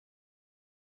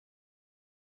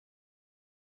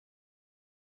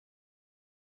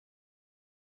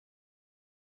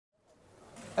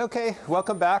Okay,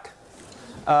 welcome back.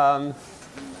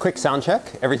 Quick sound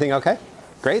check. Everything okay?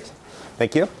 Great.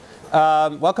 Thank you.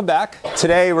 Welcome back.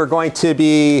 Today we're going to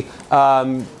be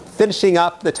finishing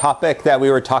up the topic that we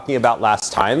were talking about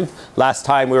last time. Last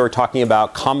time we were talking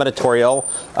about combinatorial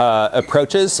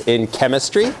approaches in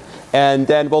chemistry. And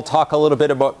then we'll talk a little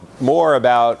bit more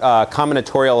about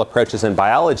combinatorial approaches in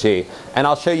biology. And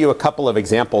I'll show you a couple of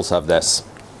examples of this.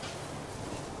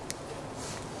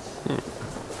 All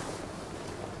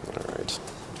right.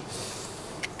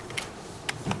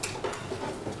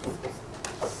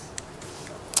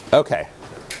 OK.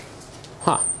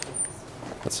 Huh.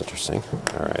 That's interesting.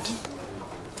 All right.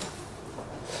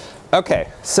 OK.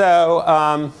 So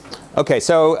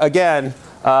again,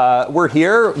 we're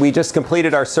here. We just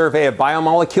completed our survey of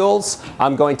biomolecules.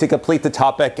 I'm going to complete the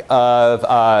topic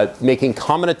of making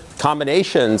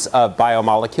combinations of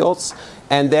biomolecules.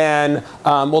 And then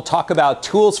we'll talk about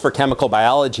tools for chemical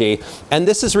biology. And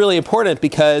this is really important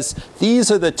because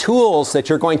these are the tools that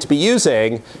you're going to be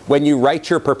using when you write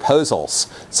your proposals.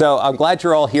 So I'm glad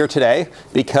you're all here today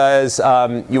because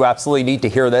you absolutely need to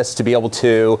hear this to be able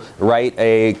to write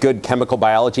a good chemical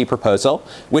biology proposal,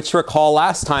 which, recall,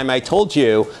 last time I told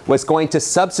you was going to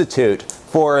substitute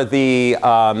for the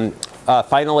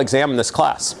final exam in this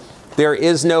class. There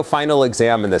is no final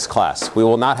exam in this class. We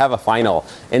will not have a final.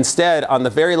 Instead, on the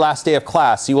very last day of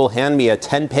class, you will hand me a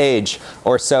 10-page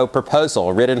or so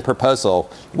proposal, written proposal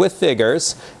with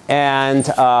figures, and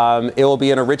it will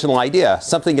be an original idea,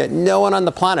 something that no one on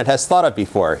the planet has thought of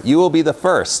before. You will be the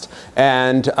first.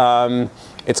 And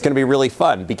it's going to be really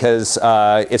fun because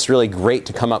it's really great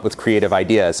to come up with creative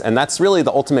ideas. And that's really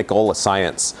the ultimate goal of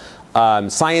science.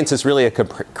 Science is really a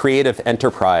creative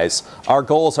enterprise. Our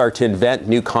goals are to invent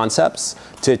new concepts,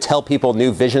 to tell people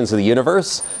new visions of the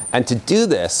universe. And to do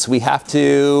this, we have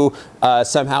to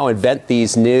somehow invent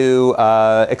these new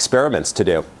experiments to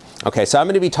do. OK, so I'm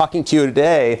going to be talking to you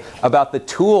today about the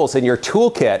tools in your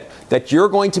toolkit that you're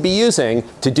going to be using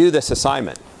to do this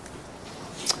assignment.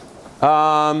 OK,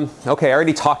 I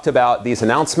already talked about these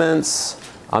announcements.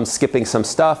 I'm skipping some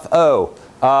stuff. Oh,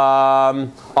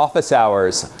 office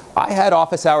hours. I had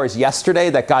office hours yesterday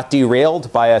that got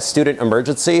derailed by a student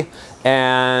emergency.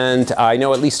 And I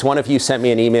know at least one of you sent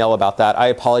me an email about that. I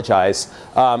apologize.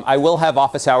 I will have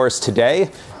office hours today.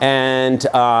 And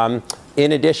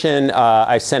in addition,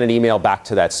 I sent an email back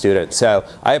to that student. So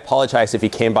I apologize if you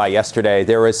came by yesterday.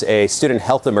 There was a student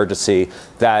health emergency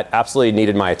that absolutely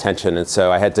needed my attention. And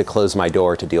so I had to close my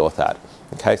door to deal with that.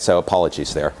 OK, so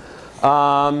apologies there.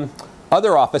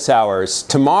 Other office hours.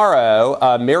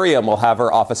 Tomorrow, Miriam will have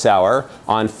her office hour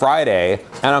on Friday.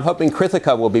 And I'm hoping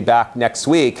Krithika will be back next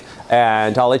week.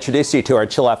 And I'll introduce you to our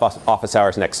chill office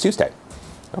hours next Tuesday.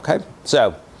 OK,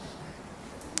 so.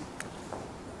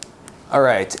 All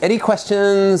right. Any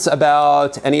questions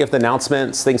about any of the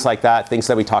announcements, things like that, things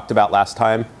that we talked about last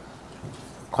time?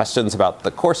 Questions about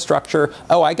the course structure?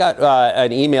 Oh, I got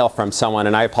an email from someone,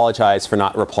 and I apologize for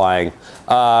not replying.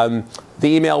 The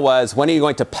email was, when are you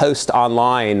going to post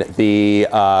online the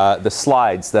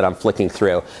slides that I'm flicking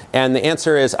through? And the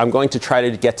answer is, I'm going to try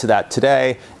to get to that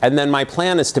today. And then my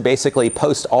plan is to basically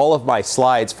post all of my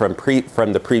slides from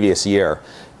the previous year.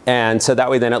 And so that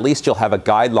way, then at least you'll have a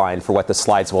guideline for what the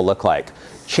slides will look like.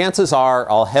 Chances are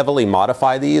I'll heavily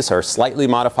modify these or slightly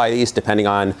modify these depending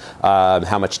on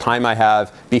how much time I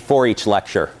have before each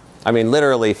lecture. I mean,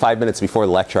 literally 5 minutes before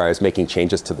the lecture, I was making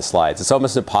changes to the slides. It's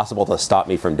almost impossible to stop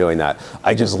me from doing that.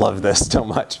 I just love this so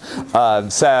much.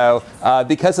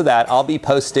 Because of that, I'll be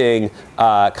posting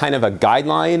kind of a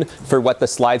guideline for what the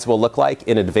slides will look like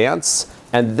in advance.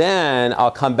 And then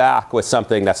I'll come back with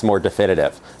something that's more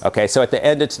definitive. OK, so at the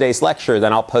end of today's lecture,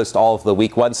 then I'll post all of the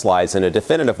week 1 slides in a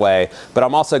definitive way. But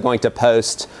I'm also going to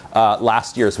post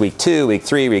last year's week 2, week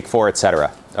 3, week 4, et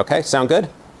cetera. OK, sound good?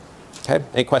 OK,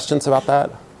 any questions about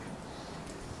that?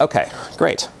 OK,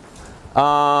 great.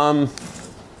 OK,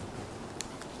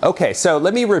 so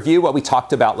let me review what we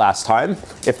talked about last time.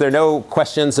 If there are no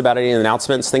questions about any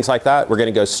announcements, things like that, we're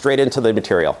going to go straight into the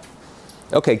material.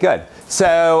 OK, good.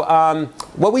 So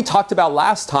what we talked about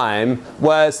last time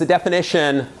was the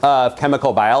definition of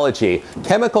chemical biology.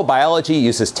 Chemical biology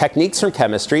uses techniques from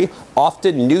chemistry,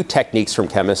 often new techniques from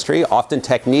chemistry, often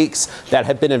techniques that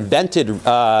have been invented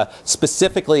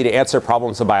specifically to answer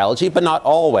problems of biology, but not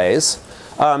always.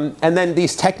 And then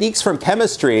these techniques from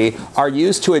chemistry are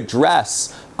used to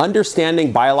address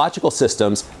understanding biological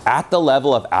systems at the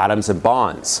level of atoms and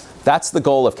bonds. That's the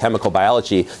goal of chemical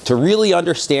biology, to really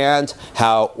understand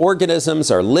how organisms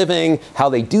are living, how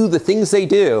they do the things they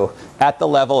do at the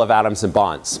level of atoms and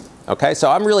bonds. Okay,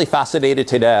 so I'm really fascinated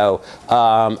to know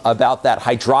about that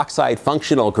hydroxide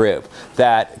functional group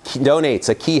that donates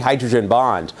a key hydrogen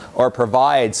bond or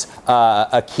provides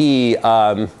a key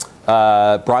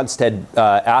Bronsted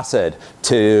acid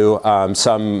to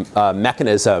some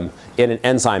mechanism in an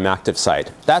enzyme active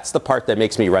site. That's the part that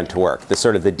makes me run to work, the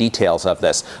sort of the details of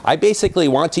this. I basically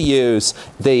want to use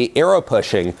the arrow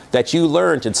pushing that you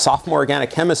learned in sophomore organic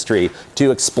chemistry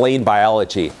to explain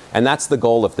biology. And that's the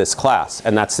goal of this class.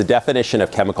 And that's the definition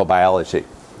of chemical biology.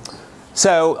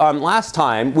 So last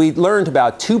time, we learned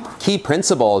about two key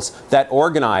principles that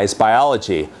organize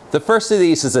biology. The first of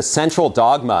these is a central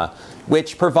dogma,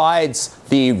 which provides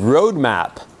the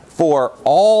roadmap for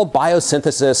all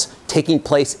biosynthesis taking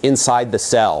place inside the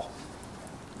cell.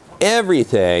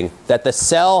 Everything that the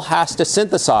cell has to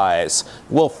synthesize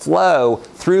will flow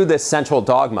through this central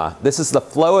dogma. This is the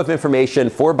flow of information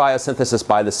for biosynthesis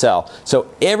by the cell. So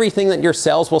everything that your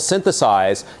cells will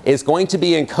synthesize is going to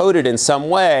be encoded in some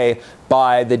way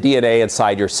by the DNA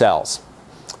inside your cells.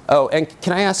 Oh, and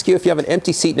can I ask you if you have an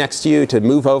empty seat next to you to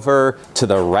move over to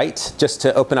the right, just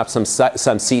to open up some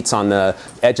seats on the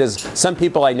edges? Some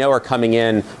people I know are coming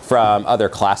in from other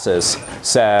classes,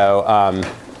 so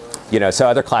so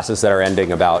other classes that are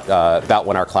ending about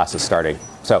when our class is starting.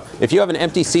 So if you have an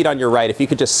empty seat on your right, if you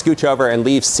could just scooch over and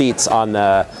leave seats on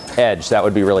the edge, that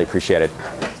would be really appreciated.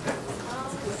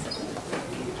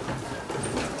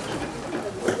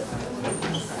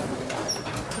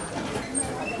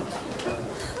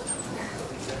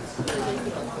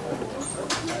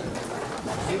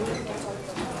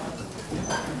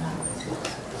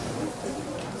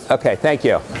 Okay, thank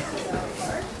you.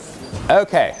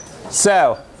 Okay,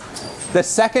 so the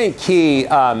second key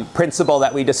principle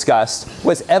that we discussed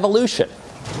was evolution.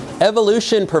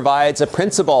 Evolution provides a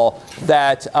principle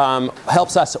that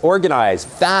helps us organize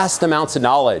vast amounts of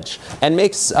knowledge and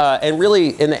makes, and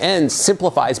really, in the end,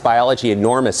 simplifies biology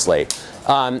enormously.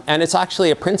 And it's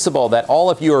actually a principle that all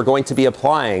of you are going to be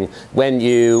applying when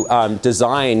you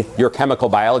design your chemical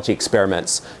biology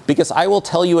experiments. Because I will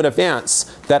tell you in advance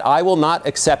that I will not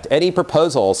accept any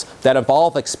proposals that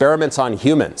involve experiments on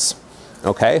humans.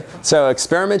 Okay? So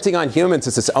experimenting on humans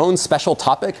is its own special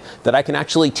topic that I can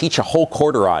actually teach a whole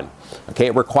quarter on. Okay?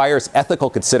 It requires ethical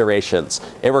considerations.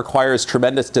 It requires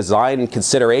tremendous design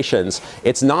considerations.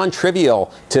 It's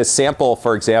non-trivial to sample,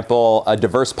 for example, a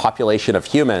diverse population of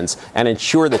humans and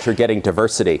ensure that you're getting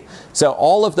diversity. So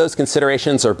all of those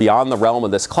considerations are beyond the realm of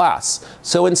this class.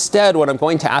 So instead, what I'm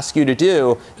going to ask you to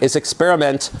do is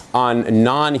experiment on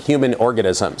non-human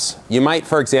organisms. You might,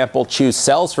 for example, choose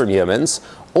cells from humans,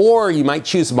 or you might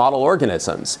choose model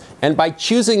organisms. And by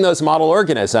choosing those model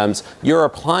organisms, you're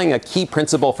applying a key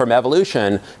principle from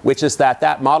evolution, which is that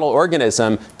that model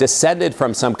organism descended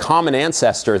from some common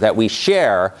ancestor that we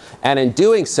share, and in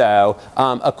doing so,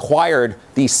 acquired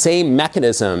these same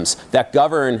mechanisms that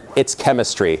govern its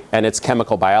chemistry and its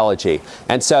chemical biology.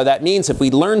 And so that means if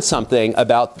we learn something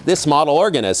about this model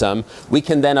organism, we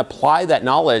can then apply that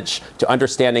knowledge to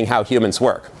understanding how humans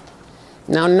work.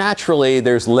 Now, naturally,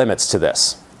 there's limits to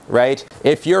this, right?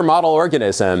 If your model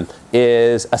organism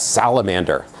is a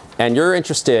salamander, and you're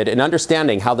interested in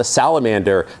understanding how the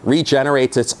salamander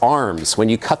regenerates its arms when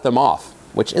you cut them off,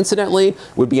 which incidentally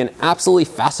would be an absolutely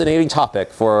fascinating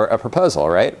topic for a proposal,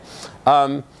 right?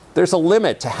 There's a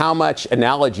limit to how much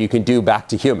analogy you can do back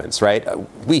to humans, right?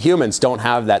 We humans don't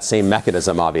have that same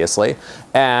mechanism, obviously.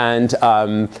 And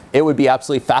it would be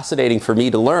absolutely fascinating for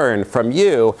me to learn from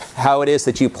you how it is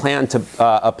that you plan to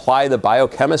apply the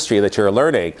biochemistry that you're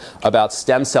learning about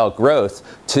stem cell growth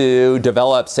to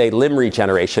develop, say, limb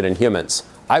regeneration in humans.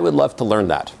 I would love to learn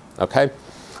that, okay?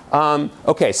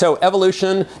 Okay, so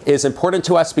evolution is important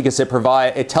to us because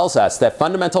it tells us that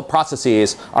fundamental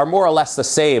processes are more or less the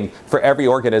same for every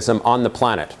organism on the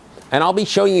planet. And I'll be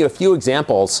showing you a few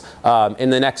examples in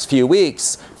the next few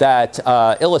weeks that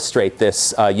illustrate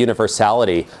this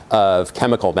universality of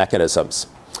chemical mechanisms.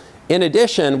 In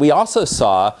addition, we also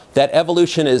saw that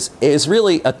evolution is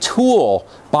really a tool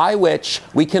by which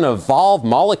we can evolve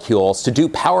molecules to do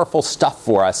powerful stuff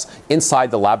for us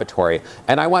inside the laboratory.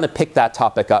 And I want to pick that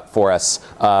topic up for us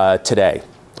today.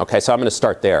 Okay, so I'm going to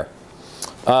start there.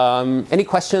 Any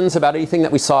questions about anything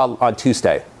that we saw on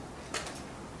Tuesday?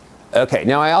 Okay,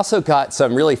 now I also got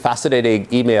some really fascinating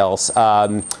emails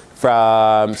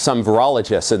from some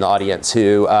virologists in the audience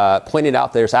who pointed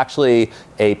out there's actually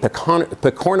a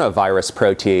picornavirus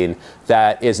protein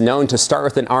that is known to start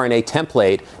with an RNA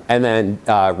template and then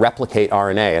replicate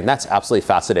RNA. And that's absolutely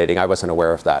fascinating. I wasn't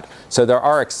aware of that. So there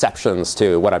are exceptions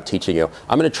to what I'm teaching you.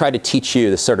 I'm going to try to teach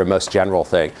you the sort of most general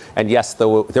thing. And yes,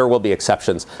 there will be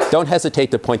exceptions. Don't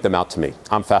hesitate to point them out to me.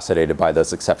 I'm fascinated by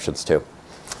those exceptions too.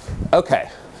 Okay.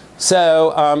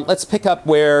 So let's pick up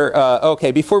where,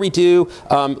 okay, before we do,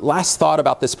 last thought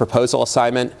about this proposal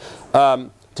assignment. To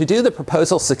do the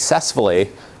proposal successfully,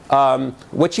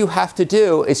 what you have to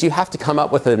do is you have to come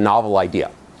up with a novel idea.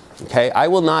 Okay? I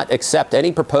will not accept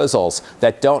any proposals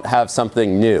that don't have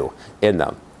something new in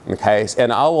them. Okay?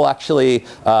 And I will actually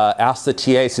ask the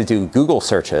TAs to do Google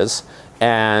searches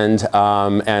and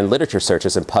literature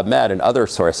searches in PubMed and other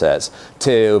sources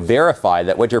to verify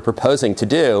that what you're proposing to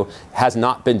do has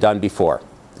not been done before.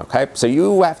 Okay? So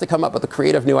you have to come up with a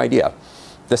creative new idea.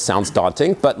 This sounds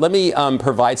daunting, but let me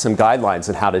provide some guidelines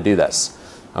on how to do this.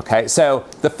 Okay? So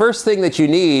the first thing that you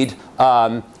need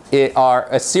are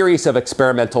a series of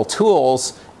experimental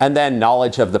tools and then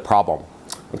knowledge of the problem.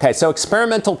 Okay, so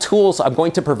experimental tools I'm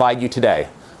going to provide you today.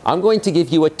 I'm going to give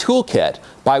you a toolkit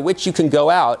by which you can go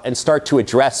out and start to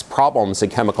address problems in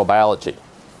chemical biology.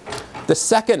 The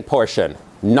second portion,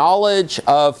 knowledge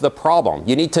of the problem.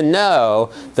 You need to know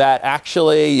that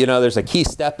actually, there's a key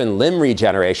step in limb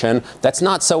regeneration that's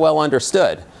not so well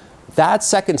understood. That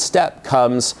second step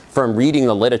comes from reading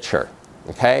the literature.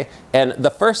 Okay? And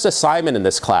the first assignment in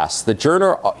this class, the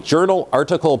journal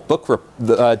article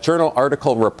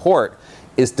report,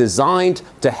 is designed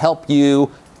to help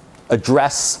you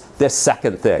address this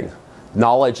second thing,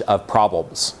 knowledge of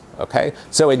problems. Okay?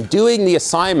 So in doing the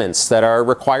assignments that are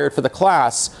required for the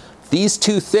class, these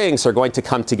two things are going to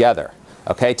come together.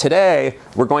 Okay? Today,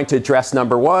 we're going to address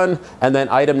number 1, and then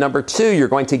item number 2 you're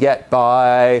going to get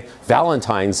by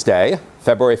Valentine's Day,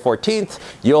 February 14th.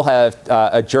 You'll have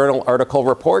a journal article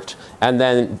report, and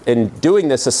then in doing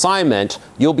this assignment,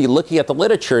 you'll be looking at the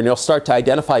literature and you'll start to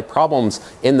identify problems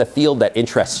in the field that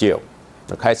interests you.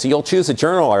 Okay, so you'll choose a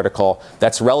journal article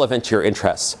that's relevant to your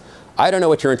interests. I don't know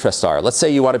what your interests are. Let's say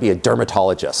you want to be a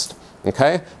dermatologist.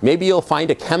 Okay? Maybe you'll find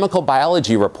a chemical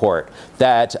biology report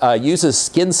that uses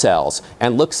skin cells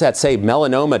and looks at, say,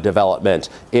 melanoma development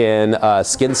in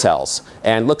skin cells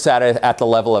and looks at it at the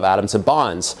level of atoms and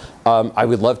bonds. I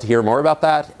would love to hear more about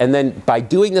that. And then by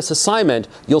doing this assignment,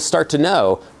 you'll start to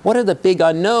know what are the big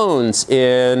unknowns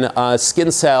in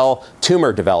skin cell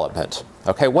tumor development.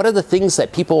 Okay, what are the things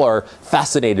that people are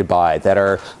fascinated by that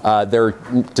they're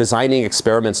designing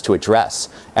experiments to address?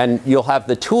 And you'll have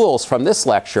the tools from this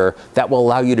lecture that will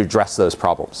allow you to address those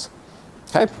problems.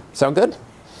 Okay, sound good?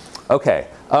 Okay,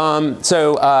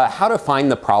 so how to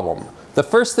find the problem. The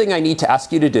first thing I need to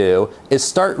ask you to do is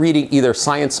start reading either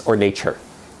Science or Nature.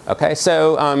 Okay,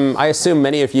 so I assume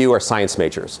many of you are science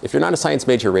majors. If you're not a science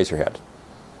major, raise your hand.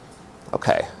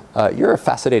 Okay. You're a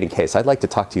fascinating case. I'd like to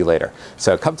talk to you later.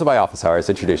 So come to my office hours,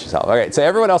 introduce yourself. All right, so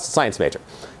everyone else is a science major.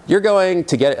 You're going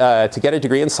to get a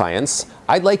degree in science.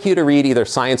 I'd like you to read either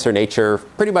Science or Nature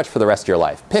pretty much for the rest of your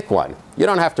life. Pick one. You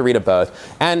don't have to read them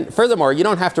both. And furthermore, you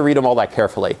don't have to read them all that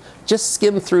carefully. Just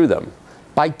skim through them.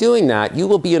 By doing that, you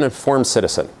will be an informed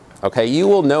citizen. Okay, you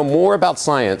will know more about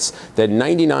science than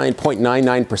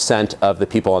 99.99% of the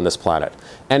people on this planet.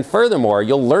 And furthermore,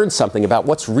 you'll learn something about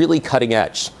what's really cutting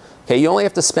edge. Okay, you only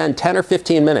have to spend 10 or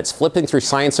 15 minutes flipping through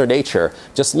Science or Nature,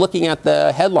 just looking at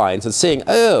the headlines and seeing,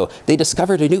 oh, they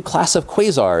discovered a new class of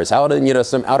quasars out in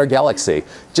some outer galaxy.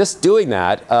 Just doing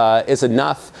that is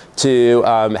enough to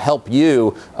help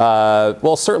you,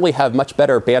 well, certainly have much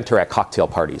better banter at cocktail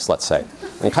parties, let's say.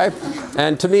 Okay?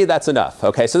 And to me, that's enough.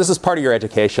 Okay, so this is part of your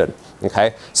education.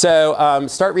 Okay, so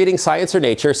start reading Science or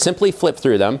Nature, simply flip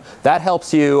through them. That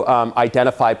helps you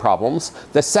identify problems.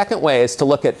 The second way is to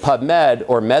look at PubMed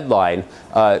or Medline,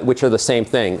 which are the same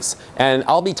things. And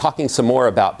I'll be talking some more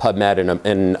about PubMed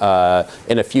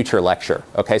in a future lecture.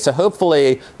 Okay, so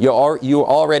hopefully you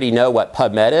already know what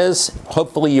PubMed is.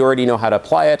 Hopefully you already know how to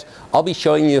apply it. I'll be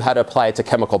showing you how to apply it to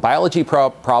chemical biology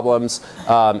problems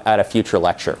at a future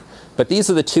lecture. But these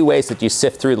are the two ways that you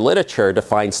sift through the literature to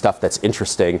find stuff that's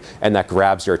interesting and that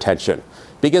grabs your attention.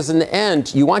 Because in the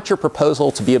end, you want your proposal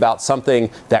to be about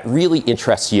something that really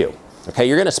interests you. Okay,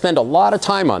 you're going to spend a lot of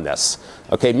time on this.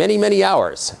 Okay, many, many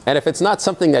hours. And if it's not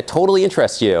something that totally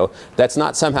interests you, that's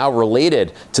not somehow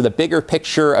related to the bigger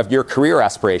picture of your career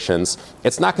aspirations,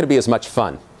 it's not going to be as much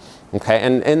fun. Okay,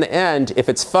 and in the end, if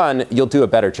it's fun, you'll do a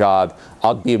better job.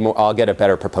 I'll get a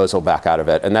better proposal back out of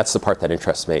it. And that's the part that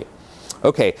interests me.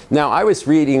 Okay, now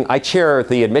I chair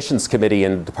the admissions committee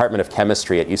in the Department of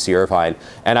Chemistry at UC Irvine,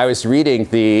 and I was reading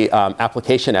the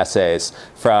application essays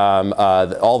from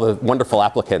all the wonderful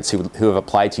applicants who have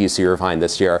applied to UC Irvine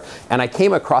this year, and I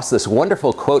came across this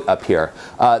wonderful quote up here.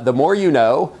 The more you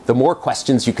know, the more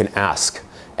questions you can ask.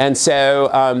 And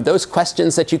so those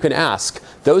questions that you can ask,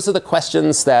 those are the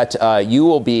questions that you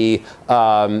will be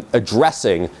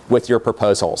addressing with your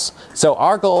proposals. So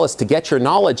our goal is to get your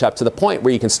knowledge up to the point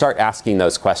where you can start asking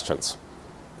those questions.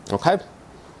 Okay?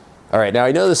 All right, now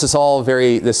I know this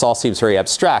all seems very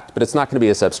abstract, but it's not going to be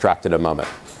as abstract in a moment.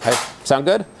 Okay, sound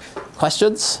good?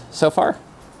 Questions so far?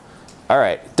 All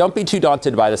right, don't be too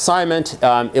daunted by the assignment.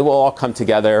 It will all come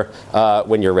together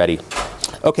when you're ready.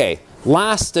 Okay,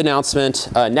 last announcement,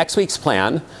 next week's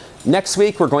plan. Next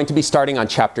week, we're going to be starting on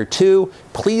Chapter 2.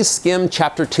 Please skim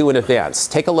Chapter 2 in advance.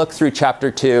 Take a look through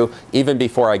Chapter 2 even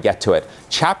before I get to it.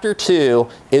 Chapter 2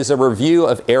 is a review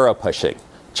of arrow pushing.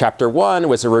 Chapter 1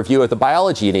 was a review of the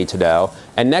biology you need to know.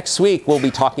 And next week, we'll be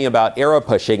talking about arrow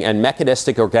pushing and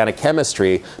mechanistic organic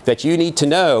chemistry that you need to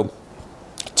know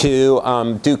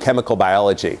to do chemical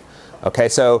biology. Okay,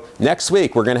 so next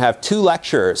week, we're going to have 2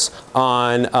 lectures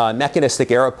on mechanistic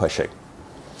arrow pushing.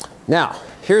 Now,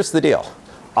 here's the deal.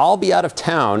 I'll be out of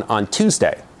town on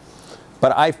Tuesday,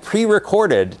 but I've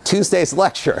pre-recorded Tuesday's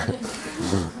lecture.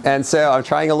 And so I'm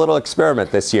trying a little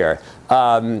experiment this year.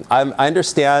 I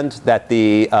understand that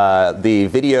the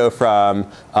video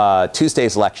from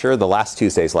Tuesday's lecture, the last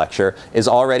Tuesday's lecture, is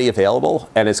already available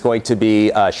and is going to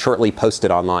be shortly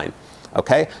posted online.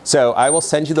 Okay, so I will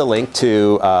send you the link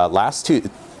to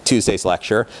Tuesday's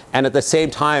lecture, and at the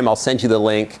same time, I'll send you the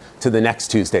link to the next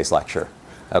Tuesday's lecture.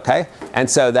 Okay, and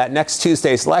so that next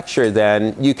Tuesday's lecture,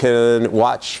 then you can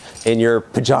watch in your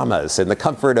pajamas in the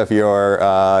comfort of your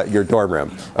dorm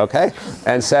room. Okay,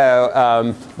 and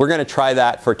so we're going to try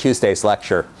that for Tuesday's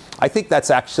lecture. I think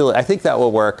that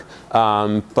will work,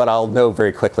 but I'll know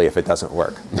very quickly if it doesn't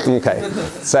work. Okay,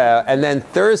 so and then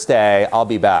Thursday I'll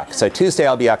be back. So Tuesday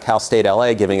I'll be at Cal State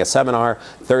LA giving a seminar.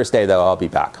 Thursday though I'll be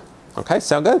back. Okay,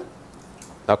 sound good?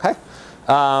 Okay,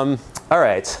 all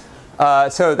right.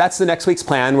 So that's the next week's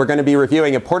plan. We're going to be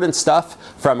reviewing important stuff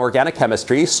from organic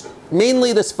chemistry.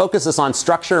 Mainly this focuses on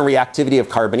structure and reactivity of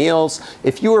carbonyls.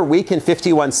 If you are weak in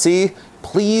 51C,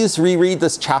 please reread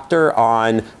this chapter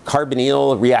on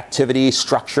carbonyl reactivity,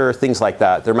 structure, things like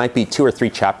that. There might be 2 or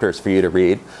 3 chapters for you to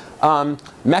read.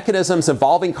 Mechanisms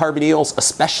involving carbonyls,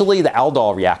 especially the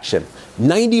aldol reaction.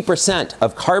 90%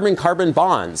 of carbon-carbon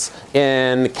bonds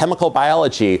in chemical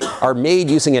biology are made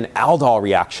using an aldol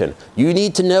reaction. You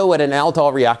need to know what an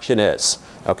aldol reaction is.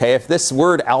 Okay, if this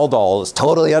word aldol is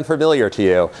totally unfamiliar to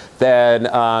you, then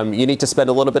you need to spend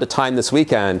a little bit of time this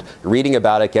weekend reading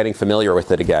about it, getting familiar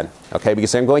with it again. Okay,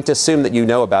 because I'm going to assume that you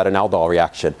know about an aldol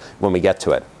reaction when we get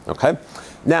to it. Okay.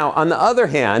 Now, on the other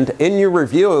hand, in your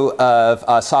review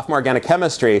of sophomore organic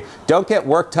chemistry, don't get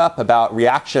worked up about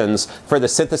reactions for the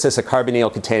synthesis of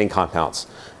carbonyl-containing compounds.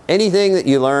 Anything that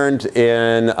you learned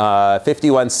in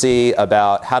 51C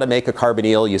about how to make a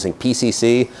carbonyl using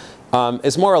PCC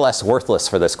is more or less worthless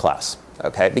for this class,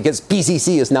 okay? Because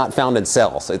PCC is not found in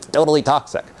cells. It's totally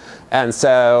toxic. And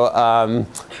so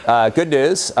good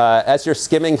news, as you're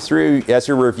skimming through, as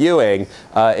you're reviewing,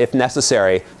 if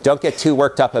necessary, don't get too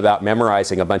worked up about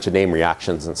memorizing a bunch of name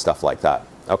reactions and stuff like that.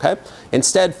 Okay?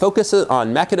 Instead, focus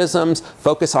on mechanisms,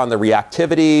 focus on the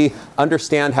reactivity,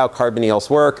 understand how carbonyls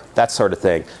work, that sort of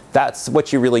thing. That's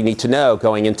what you really need to know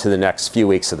going into the next few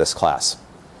weeks of this class.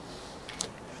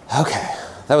 Okay.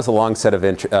 That was a long set of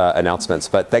announcements,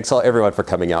 but thanks everyone for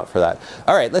coming out for that.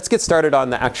 All right, let's get started on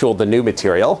the new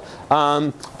material.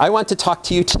 I want to talk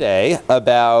to you today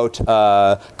about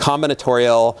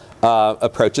combinatorial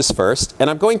approaches first, and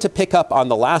I'm going to pick up on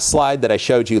the last slide that I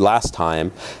showed you last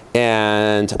time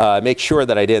and make sure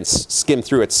that I didn't skim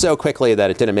through it so quickly that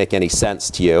it didn't make any sense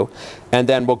to you, and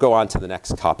then we'll go on to the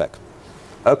next topic.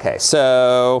 Okay,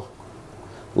 so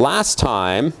last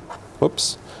time,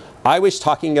 whoops. I was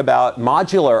talking about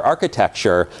modular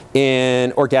architecture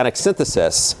in organic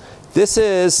synthesis. This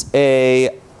is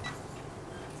a,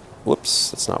 whoops,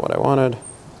 that's not what I wanted.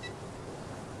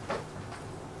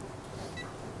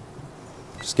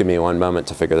 Just give me one moment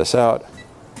to figure this out.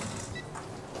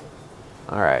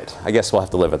 All right, I guess we'll have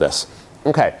to live with this.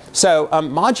 Okay, so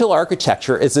modular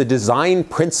architecture is a design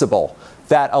principle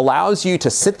that allows you to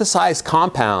synthesize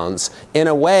compounds in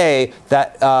a way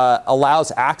that allows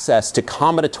access to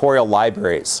combinatorial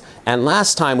libraries. And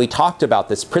last time we talked about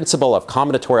this principle of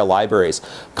combinatorial libraries.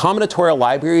 Combinatorial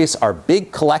libraries are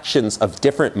big collections of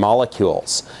different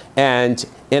molecules. And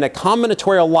in a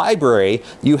combinatorial library,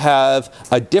 you have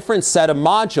a different set of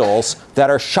modules that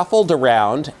are shuffled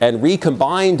around and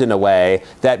recombined in a way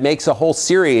that makes a whole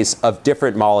series of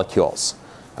different molecules.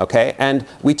 Okay, and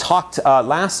we talked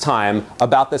last time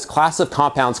about this class of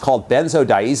compounds called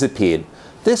benzodiazepine.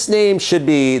 This name should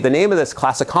be, the name of this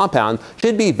class of compound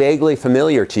should be vaguely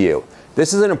familiar to you.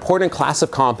 This is an important class of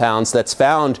compounds that's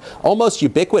found almost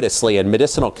ubiquitously in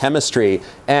medicinal chemistry,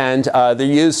 and they're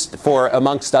used for,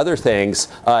 amongst other things,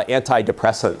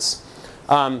 antidepressants.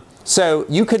 So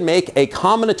you could make a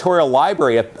combinatorial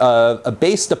library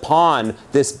based upon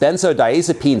this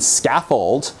benzodiazepine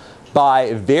scaffold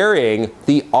by varying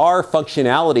the R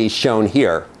functionality shown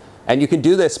here. And you can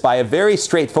do this by a very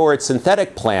straightforward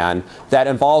synthetic plan that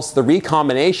involves the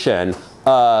recombination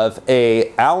of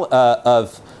a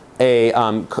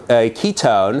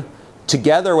ketone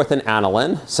together with an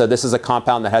aniline. So this is a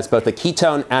compound that has both a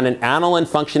ketone and an aniline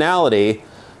functionality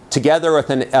together with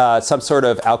some sort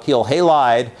of alkyl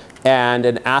halide and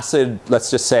an acid,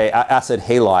 let's just say acid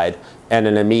halide and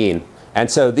an amine. And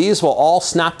so these will all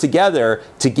snap together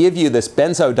to give you this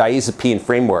benzodiazepine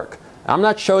framework. I'm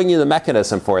not showing you the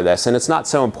mechanism for this, and it's not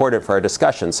so important for our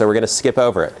discussion, so we're going to skip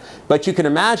over it. But you can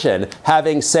imagine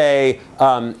having, say,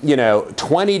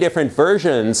 20 different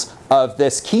versions of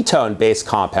this ketone-based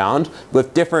compound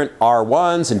with different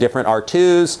R1s and different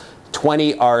R2s,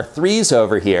 20 R3s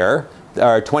over here,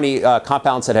 or 20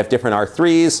 compounds that have different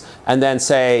R3s, and then,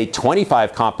 say,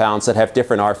 25 compounds that have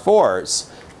different R4s.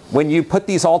 When you put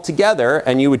these all together,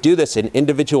 and you would do this in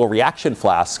individual reaction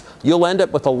flasks, you'll end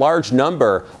up with a large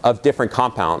number of different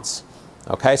compounds.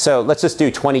 Okay, so let's just do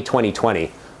 20, 20,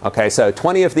 20. Okay, so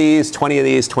 20 of these, 20 of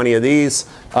these, 20 of these.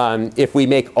 If we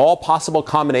make all possible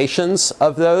combinations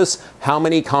of those, how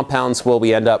many compounds will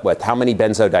we end up with? How many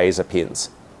benzodiazepines?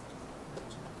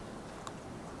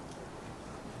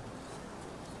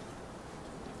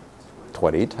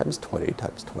 (20 times 20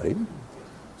 times 20).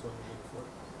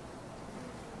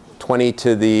 20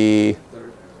 to the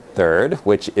third,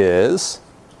 which is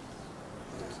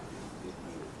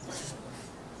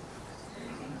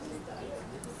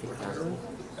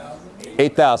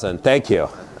 8,000. Thank you.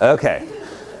 Okay.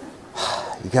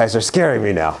 You guys are scaring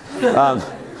me now.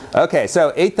 Okay,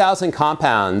 so 8,000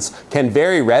 compounds can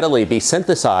very readily be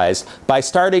synthesized by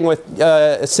starting with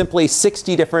simply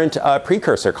 60 different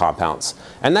precursor compounds.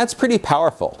 And that's pretty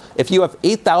powerful. If you have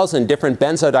 8,000 different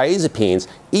benzodiazepines,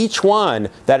 each one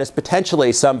that is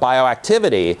potentially some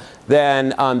bioactivity,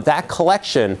 then that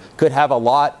collection could have a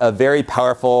lot of very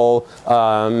powerful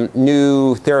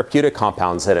new therapeutic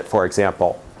compounds in it, for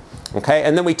example. Okay,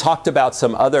 and then we talked about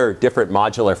some other different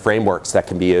modular frameworks that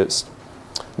can be used.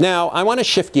 Now, I want to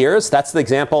shift gears. That's the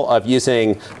example of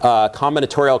using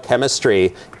combinatorial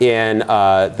chemistry in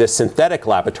the synthetic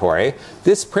laboratory.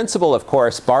 This principle, of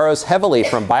course, borrows heavily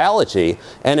from biology,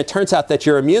 and it turns out that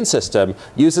your immune system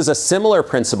uses a similar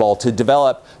principle to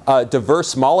develop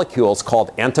diverse molecules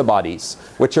called antibodies,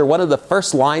 which are one of the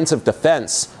first lines of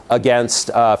defense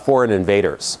against foreign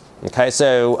invaders. Okay,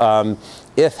 so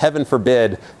if, heaven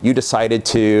forbid, you decided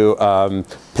to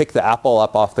pick the apple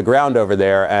up off the ground over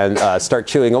there and start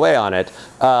chewing away on it,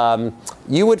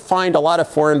 you would find a lot of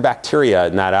foreign bacteria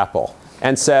in that apple.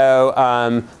 And so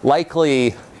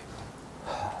likely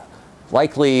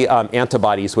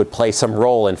antibodies would play some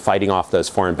role in fighting off those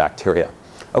foreign bacteria.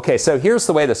 Okay, so here's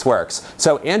the way this works.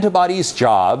 So antibodies'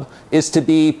 job is to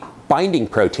be binding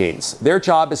proteins. Their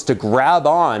job is to grab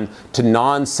on to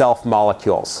non-self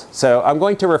molecules. So I'm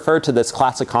going to refer to this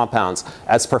class of compounds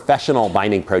as professional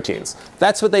binding proteins.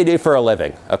 That's what they do for a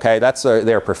living. Okay, that's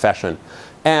their profession.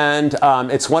 And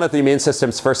it's one of the immune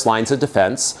system's first lines of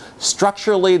defense.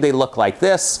 Structurally, they look like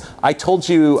this. I told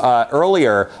you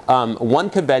earlier, one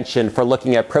convention for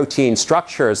looking at protein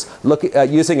structures,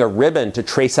 using a ribbon to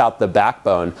trace out the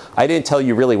backbone. I didn't tell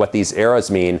you really what these arrows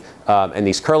mean and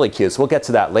these curlicues. We'll get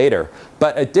to that later.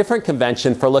 But a different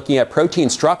convention for looking at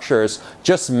protein structures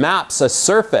just maps a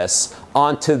surface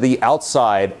onto the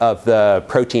outside of the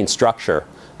protein structure.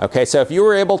 Okay, so if you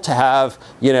were able to have,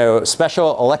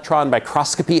 special electron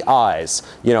microscopy eyes,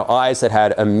 eyes that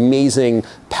had amazing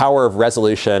power of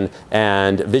resolution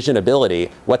and vision ability,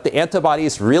 what the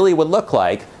antibodies really would look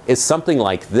like is something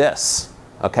like this.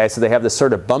 Okay, so they have this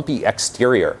sort of bumpy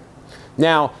exterior.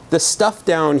 Now, the stuff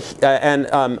down,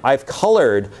 I've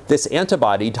colored this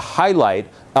antibody to highlight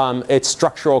its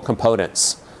structural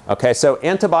components. Okay, so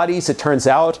antibodies, it turns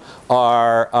out,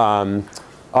 are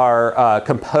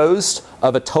composed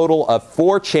of a total of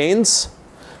 4 chains.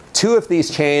 2 of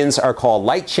these chains are called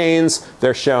light chains.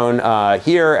 They're shown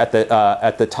here at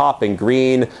the top in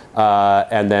green,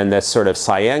 and then this sort of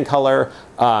cyan color,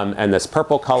 and this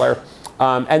purple color.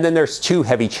 And then there's 2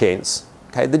 heavy chains.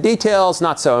 Okay, the details,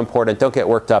 not so important. Don't get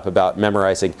worked up about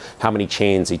memorizing how many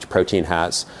chains each protein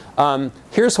has.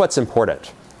 Here's what's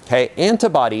important. Okay,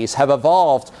 antibodies have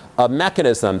evolved a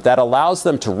mechanism that allows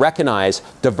them to recognize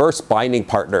diverse binding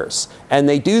partners. And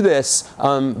they do this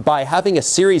by having a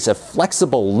series of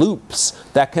flexible loops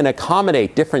that can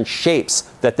accommodate different shapes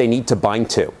that they need to bind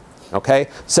to. Okay,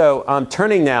 so I'm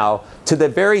turning now to the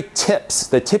very tips,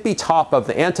 the tippy top of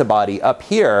the antibody up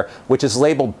here, which is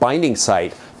labeled binding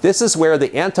site. this is where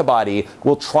the antibody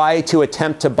will try to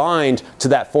attempt to bind to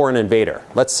that foreign invader.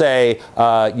 Let's say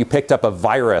you picked up a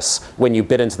virus when you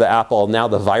bit into the apple. Now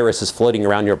the virus is floating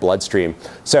around your bloodstream.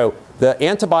 So the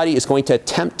antibody is going to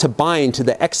attempt to bind to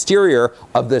the exterior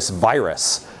of this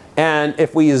virus. And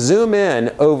if we zoom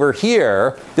in over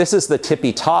here, this is the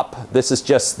tippy top. This is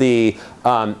just the,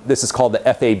 this is called the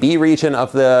FAB region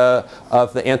of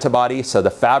the antibody. So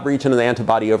the Fab region of the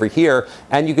antibody over here.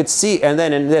 And you could see, and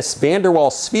then in this van der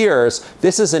Waals spheres,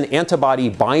 this is an antibody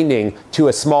binding to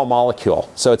a small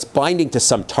molecule. So it's binding to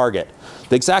some target.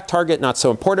 The exact target, not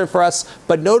so important for us,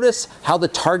 but notice how the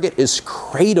target is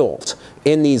cradled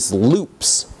in these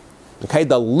loops. Okay,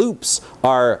 the loops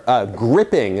are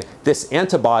gripping this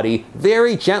antibody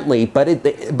very gently, but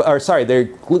they're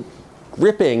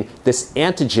gripping this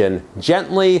antigen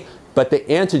gently, but the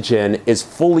antigen is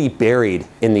fully buried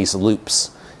in these loops.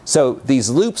 So these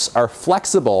loops are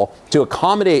flexible to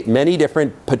accommodate many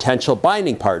different potential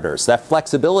binding partners. That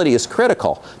flexibility is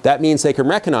critical. That means they can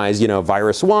recognize, you know,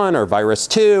 virus 1 or virus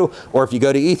 2, or if you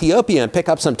go to Ethiopia and pick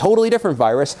up some totally different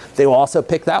virus, they will also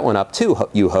pick that one up too,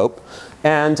 you hope.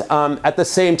 And at the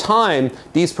same time,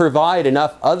 these provide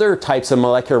enough other types of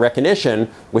molecular recognition,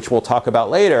 which we'll talk about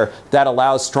later, that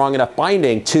allows strong enough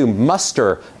binding to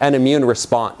muster an immune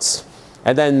response.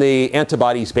 And then the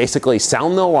antibodies basically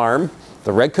sound the alarm,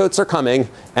 the redcoats are coming,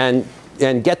 and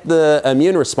get the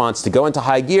immune response to go into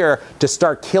high gear to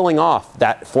start killing off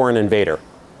that foreign invader.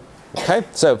 Okay,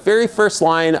 so very first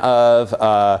line of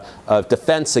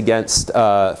defense against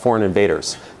foreign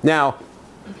invaders. Now,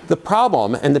 the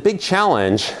problem and the big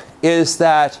challenge is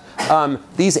that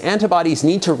these antibodies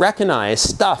need to recognize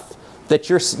stuff that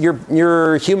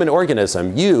your human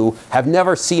organism, you, have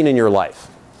never seen in your life.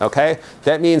 Okay?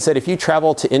 That means that if you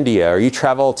travel to India or you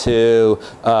travel to,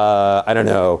 I don't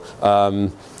know,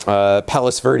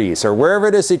 Palos Verdes or wherever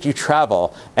it is that you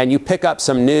travel and you pick up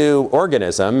some new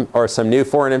organism or some new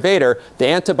foreign invader, the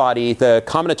antibody, the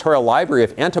combinatorial library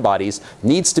of antibodies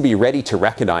needs to be ready to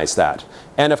recognize that.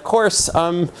 And of course,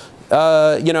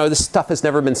 you know, this stuff has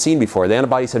never been seen before. The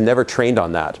antibodies have never trained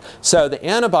on that. So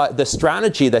the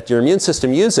strategy that your immune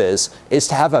system uses is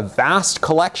to have a vast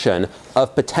collection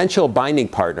of potential binding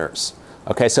partners.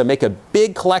 Okay, so make a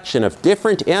big collection of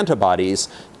different antibodies,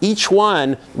 each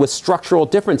one with structural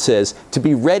differences, to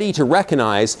be ready to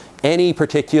recognize any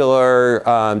particular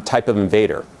type of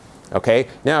invader. Okay,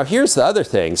 now here's the other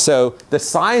thing. So the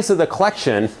size of the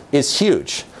collection is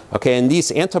huge. Okay, and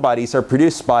these antibodies are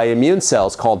produced by immune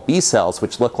cells called B cells,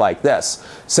 which look like this.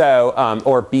 So,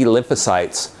 or B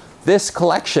lymphocytes. This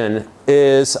collection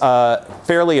is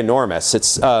fairly enormous.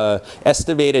 It's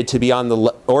estimated to be on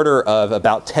the order of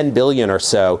about 10 billion or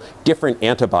so different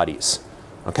antibodies.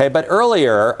 Okay, but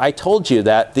earlier I told you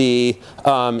that the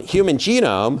human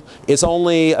genome is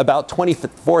only about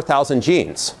 24,000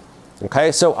 genes.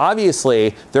 Okay, so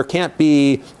obviously there can't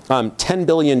be 10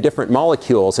 billion different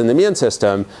molecules in the immune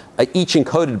system, each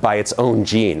encoded by its own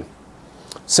gene.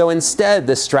 So instead,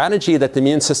 the strategy that the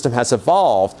immune system has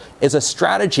evolved is a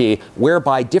strategy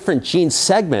whereby different gene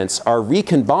segments are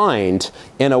recombined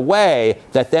in a way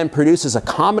that then produces a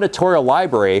combinatorial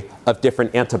library of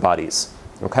different antibodies.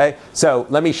 Okay, so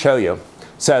let me show you.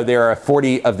 So there are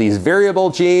 40 of these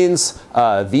variable genes,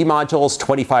 V modules,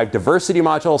 25 diversity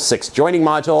modules, 6 joining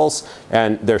modules,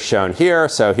 and they're shown here.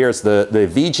 So here's the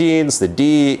V genes, the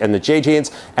D, and the J genes.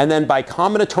 And then by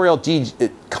combinatorial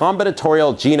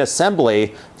gene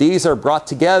assembly, these are brought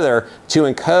together to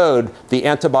encode the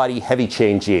antibody heavy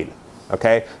chain gene.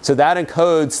 Okay, so that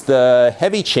encodes the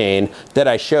heavy chain that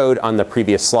I showed on the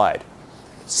previous slide.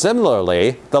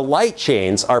 Similarly, the light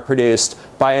chains are produced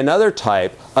by another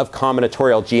type of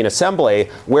combinatorial gene assembly,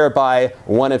 whereby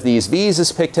one of these V's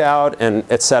is picked out, and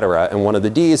et cetera, and one of the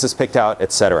D's is picked out,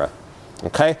 et cetera.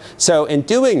 Okay? So in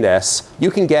doing this, you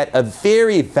can get a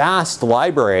very vast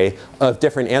library of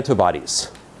different antibodies.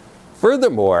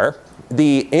 Furthermore,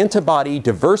 the antibody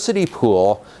diversity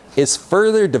pool is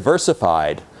further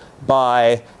diversified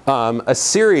by a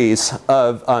series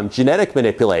of genetic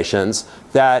manipulations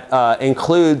that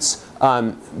includes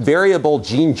variable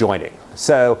gene joining.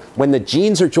 So when the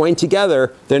genes are joined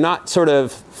together, they're not sort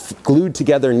of glued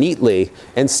together neatly.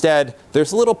 Instead,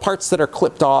 there's little parts that are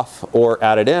clipped off or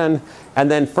added in.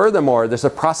 And then furthermore, there's a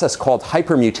process called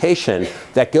hypermutation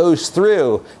that goes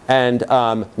through and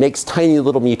makes tiny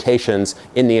little mutations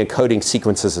in the encoding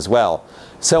sequences as well.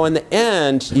 So in the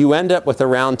end, you end up with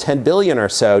around 10 billion or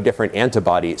so different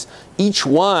antibodies, each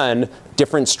one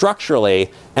different structurally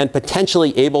and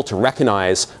potentially able to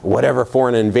recognize whatever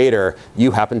foreign invader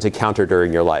you happen to encounter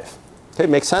during your life. Okay,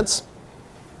 makes sense?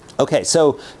 Okay,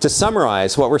 so to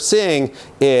summarize, what we're seeing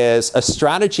is a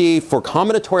strategy for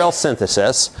combinatorial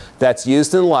synthesis that's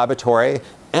used in the laboratory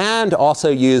and also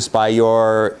used by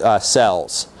your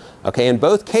cells. Okay, in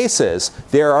both cases,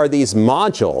 there are these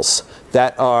modules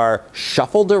that are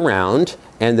shuffled around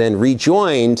and then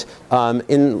rejoined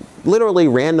in literally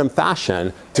random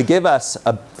fashion to give us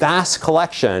a vast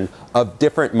collection of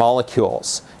different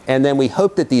molecules. And then we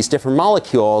hope that these different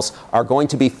molecules are going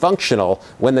to be functional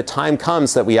when the time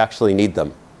comes that we actually need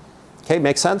them. Okay,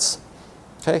 makes sense?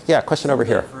 Okay, yeah, question over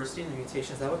here. Diversity and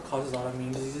mutation, is that what causes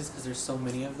autoimmune diseases? Because there's so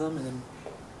many of them, and then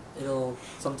it'll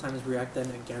sometimes react then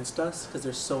against us because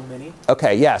there's so many?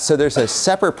 Okay, yeah, so there's a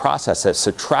separate process that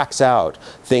subtracts out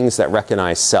things that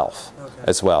recognize self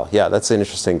as well. Yeah, that's an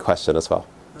interesting question as well.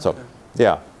 Okay. So,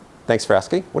 yeah, thanks for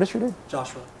asking. What is your name?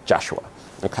 Joshua. Joshua,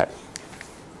 okay.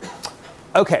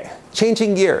 Okay,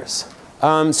 changing gears.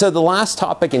 So the last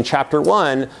topic in chapter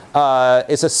 1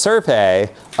 is a survey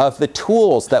of the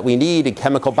tools that we need in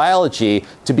chemical biology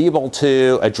to be able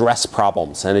to address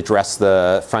problems and address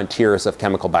the frontiers of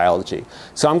chemical biology.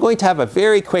 So I'm going to have a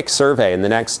very quick survey in the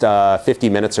next 50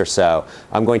 minutes or so.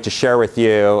 I'm going to share with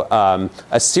you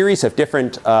a series of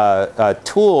different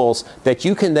tools that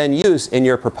you can then use in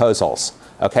your proposals.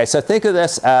 Okay, so think of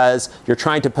this as you're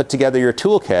trying to put together your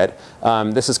toolkit.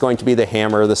 This is going to be the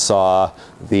hammer, the saw,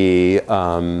 the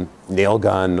nail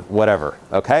gun, whatever.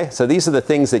 Okay, so these are the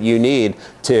things that you need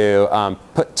to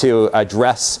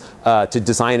to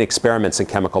design experiments in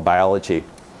chemical biology.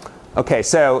 Okay,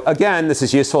 so again, this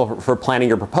is useful for planning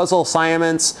your proposal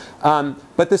assignments,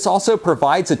 but this also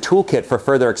provides a toolkit for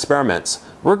further experiments.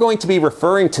 We're going to be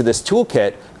referring to this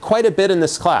toolkit quite a bit in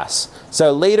this class.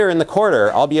 So later in the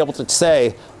quarter, I'll be able to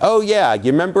say, oh yeah,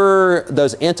 you remember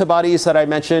those antibodies that I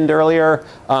mentioned earlier?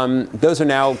 Those are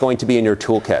now going to be in your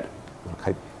toolkit.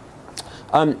 Okay.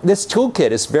 This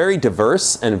toolkit is very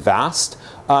diverse and vast.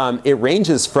 It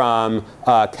ranges from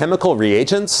chemical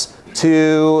reagents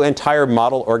to entire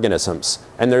model organisms.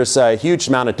 And there's a huge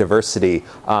amount of diversity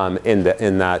in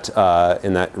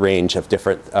that range of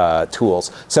different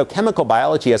tools. So chemical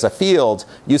biology as a field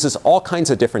uses all kinds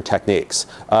of different techniques.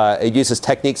 It uses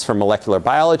techniques from molecular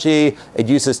biology. It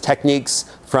uses techniques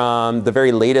from the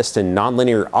very latest in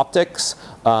nonlinear optics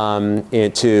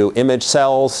into image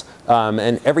cells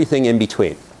and everything in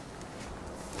between.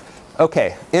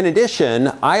 Okay, in addition,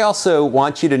 I also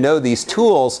want you to know these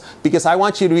tools because I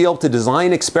want you to be able to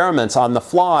design experiments on the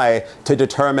fly to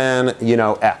determine,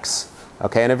 X.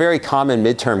 Okay, and a very common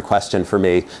midterm question for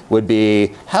me would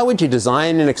be, how would you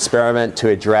design an experiment to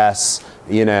address,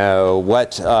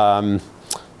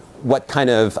 what kind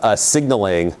of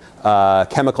signaling,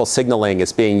 chemical signaling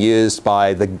is being used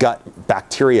by the gut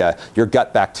bacteria, your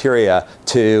gut bacteria,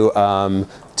 to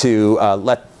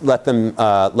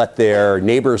let their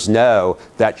neighbors know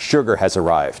that sugar has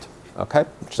arrived. Okay,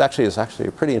 which is actually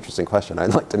a pretty interesting question.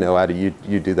 I'd like to know how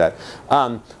you do that.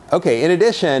 Okay, in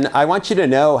addition, I want you to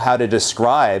know how to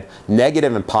describe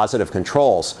negative and positive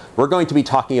controls. We're going to be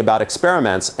talking about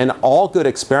experiments, and all good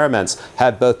experiments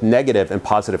have both negative and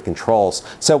positive controls.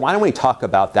 So why don't we talk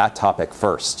about that topic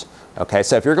first? Okay,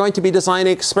 so if you're going to be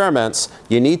designing experiments,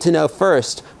 you need to know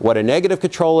first what a negative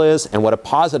control is and what a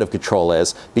positive control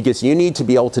is, because you need to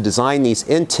be able to design these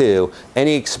into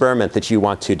any experiment that you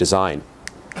want to design.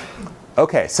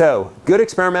 Okay, so good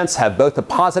experiments have both a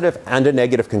positive and a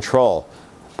negative control.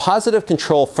 Positive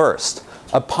control first.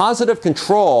 A positive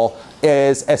control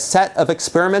is a set of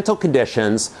experimental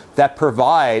conditions that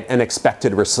provide an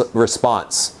expected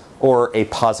response or a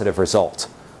positive result.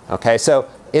 Okay, so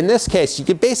in this case, you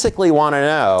could basically want to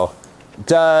know,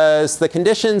 does the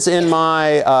conditions in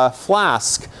my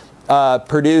flask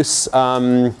produce,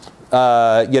 say,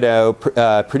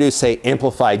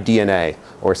 amplified DNA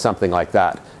or something like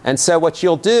that? And so what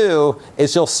you'll do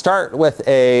is you'll start with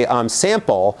a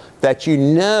sample that you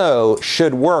know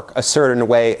should work a certain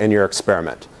way in your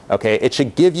experiment. Okay, it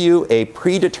should give you a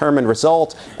predetermined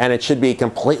result, and it should be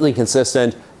completely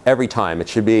consistent every time. It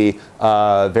should be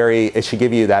it should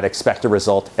give you that expected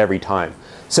result every time.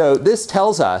 So this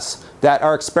tells us that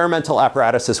our experimental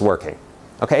apparatus is working.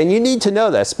 Okay, and you need to know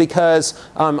this because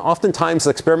oftentimes the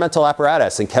experimental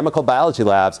apparatus in chemical biology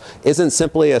labs isn't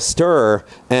simply a stirrer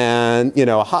and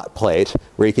a hot plate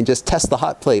where you can just test the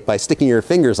hot plate by sticking your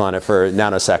fingers on it for a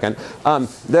nanosecond.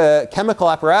 The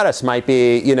chemical apparatus might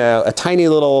be a tiny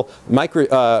little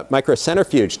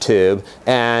microcentrifuge tube,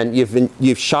 and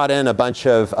you've shot in a bunch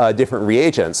of different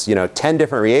reagents, 10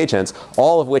 different reagents,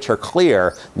 all of which are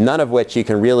clear, none of which you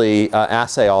can really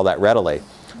assay all that readily.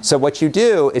 So what you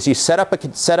do is you set up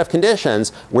a set of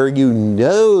conditions where you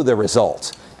know the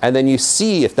result. and then you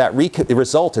see if that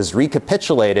result is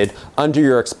recapitulated under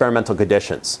your experimental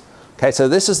conditions. Okay, so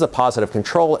this is the positive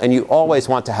control, and you always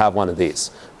want to have one of these.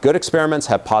 Good experiments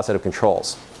have positive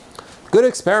controls. Good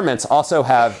experiments also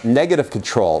have negative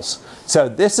controls. So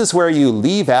this is where you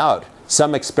leave out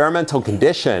some experimental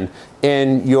condition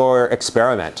in your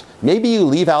experiment. Maybe you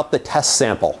leave out the test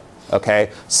sample.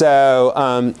 Okay, so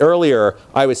earlier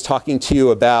I was talking to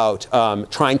you about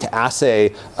trying to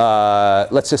assay,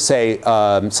 let's just say,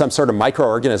 some sort of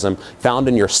microorganism found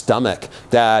in your stomach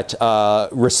that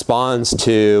responds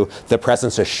to the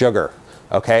presence of sugar.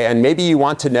 Okay, and maybe you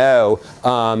want to know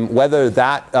whether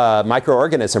that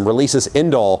microorganism releases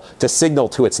indole to signal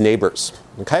to its neighbors.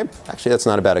 Okay, actually that's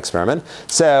not a bad experiment.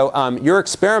 So your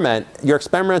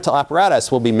experimental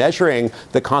apparatus will be measuring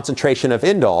the concentration of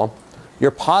indole. Your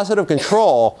positive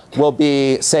control will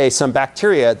be, say, some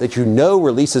bacteria that you know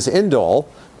releases indole,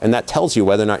 and that tells you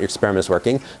whether or not your experiment is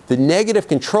working. The negative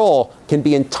control can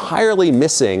be entirely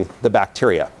missing the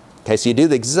bacteria. Okay, so you do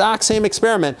the exact same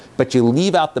experiment, but you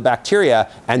leave out the bacteria,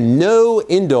 and no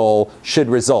indole should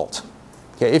result.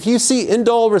 Okay, if you see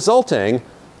indole resulting,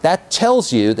 that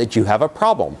tells you that you have a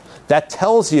problem. That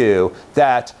tells you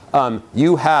that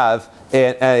you have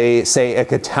say, a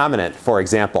contaminant, for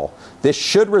example. This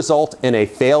should result in a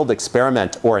failed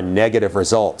experiment or a negative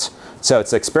result. So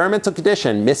it's an experimental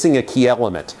condition missing a key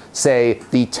element, say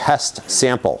the test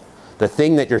sample, the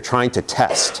thing that you're trying to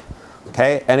test.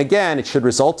 Okay? And again, it should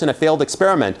result in a failed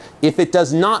experiment. If it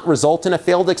does not result in a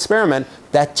failed experiment,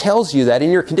 that tells you that in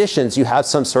your conditions you have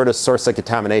some sort of source of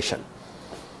contamination.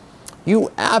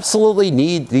 You absolutely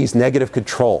need these negative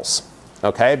controls.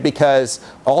 Okay, because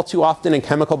all too often in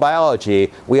chemical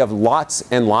biology, we have lots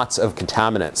and lots of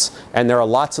contaminants. And there are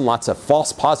lots and lots of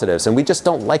false positives. And we just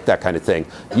don't like that kind of thing.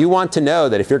 You want to know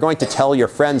that if you're going to tell your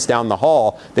friends down the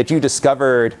hall that you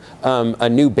discovered a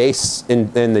new base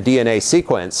in the DNA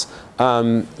sequence,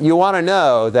 you want to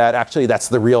know that actually that's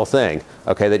the real thing.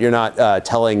 Okay, that you're not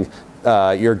telling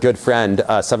your good friend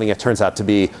something that turns out to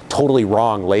be totally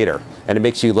wrong later. And it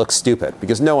makes you look stupid,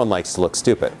 because no one likes to look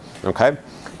stupid. Okay?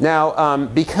 Now,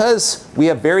 because we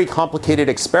have very complicated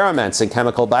experiments in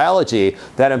chemical biology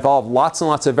that involve lots and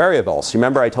lots of variables.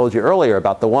 Remember I told you earlier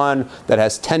about the one that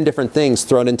has 10 different things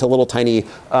thrown into a little tiny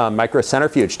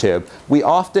microcentrifuge tube. We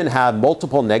often have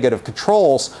multiple negative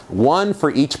controls, one for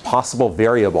each possible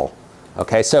variable.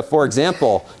 Okay, so for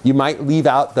example, you might leave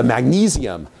out the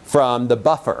magnesium from the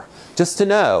buffer, just to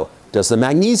know, does the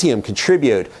magnesium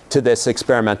contribute to this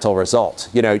experimental result?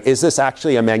 You know, is this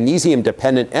actually a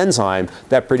magnesium-dependent enzyme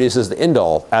that produces the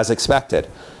indole as expected?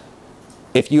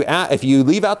 If you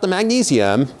leave out the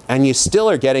magnesium and you still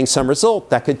are getting some result,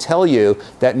 that could tell you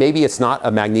that maybe it's not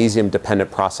a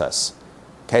magnesium-dependent process.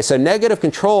 Okay, so negative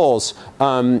controls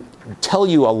tell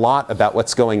you a lot about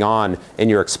what's going on in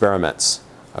your experiments.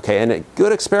 Okay, and a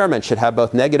good experiment should have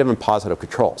both negative and positive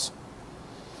controls.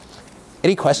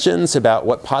 Any questions about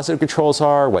what positive controls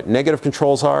are, what negative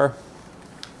controls are?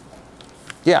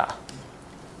 Yeah.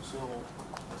 So,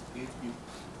 if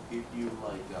you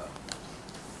like,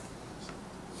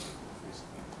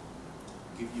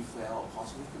 if you fail a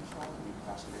positive control and you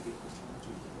pass a negative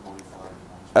control, to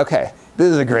modify. Okay, this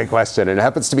is a great question, and it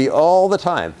happens to be all the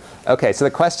time. Okay, so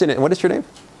the question, what is your name?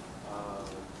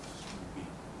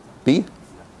 B.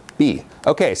 B.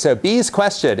 Okay, so B's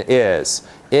question is,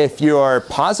 if your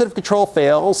positive control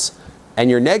fails and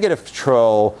your negative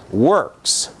control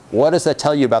works, what does that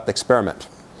tell you about the experiment?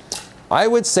 I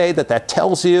would say that that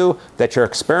tells you that your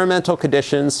experimental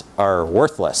conditions are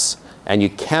worthless and you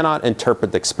cannot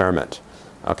interpret the experiment.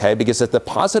 Okay, because if the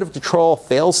positive control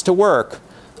fails to work,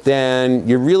 then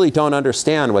you really don't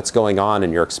understand what's going on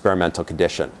in your experimental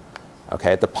condition.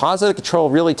 Okay, the positive control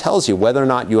really tells you whether or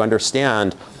not you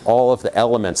understand all of the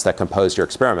elements that compose your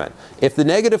experiment. If the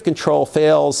negative control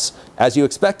fails as you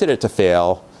expected it to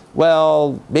fail,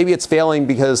 well, maybe it's failing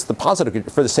because the positive,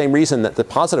 for the same reason that the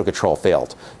positive control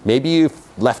failed. Maybe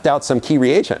you've left out some key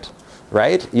reagent,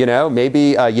 right? You know,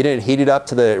 maybe you didn't heat it up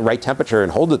to the right temperature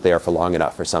and hold it there for long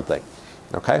enough or something.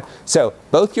 Okay, so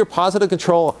both your positive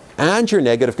control and your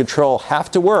negative control have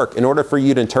to work in order for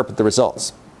you to interpret the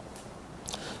results.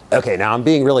 Okay, now I'm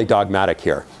being really dogmatic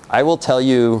here. I will tell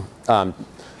you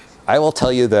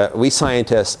that we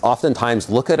scientists oftentimes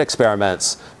look at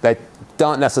experiments that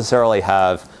don't necessarily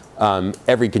have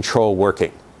every control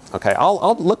working. Okay,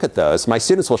 I'll look at those. My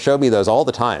students will show me those all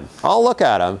the time. I'll look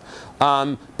at them,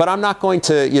 But I'm not going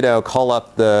to, call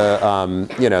up the,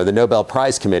 the Nobel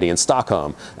Prize Committee in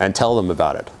Stockholm and tell them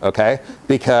about it, okay?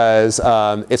 Because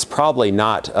it's probably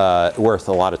not worth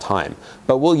a lot of time.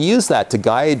 But we'll use that to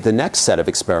guide the next set of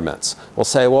experiments. We'll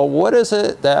say, well, what is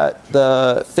it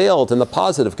that failed in the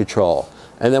positive control?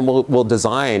 And then we'll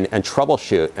design and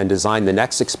troubleshoot and design the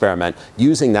next experiment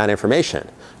using that information.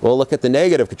 We'll look at the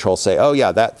negative control, say, oh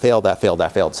yeah, that failed, that failed,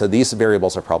 that failed. So these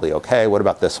variables are probably okay. What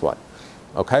about this one?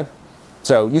 Okay?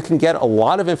 So you can get a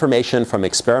lot of information from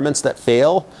experiments that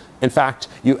fail. In fact,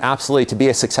 you absolutely, to be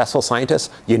a successful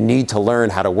scientist, you need to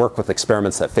learn how to work with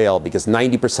experiments that fail because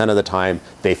 90% of the time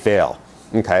they fail.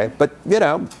 Okay? But,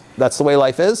 that's the way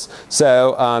life is.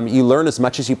 So you learn as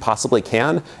much as you possibly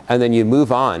can, and then you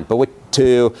move on. But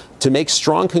to make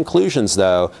strong conclusions,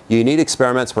 though, you need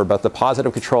experiments where both the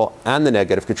positive control and the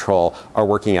negative control are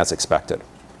working as expected.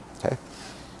 Okay?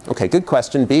 Okay, good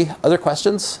question, B. Other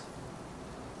questions?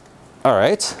 All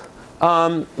right.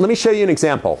 Let me show you an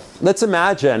example. Let's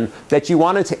imagine that you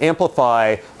wanted to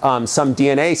amplify some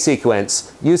DNA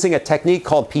sequence using a technique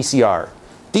called PCR.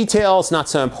 Details, not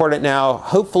so important now.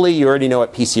 Hopefully, you already know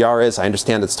what PCR is. I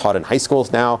understand it's taught in high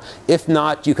schools now. If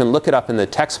not, you can look it up in the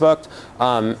textbook.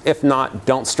 If not,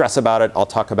 don't stress about it. I'll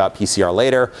talk about PCR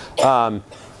later.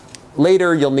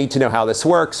 Later, you'll need to know how this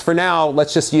works. For now,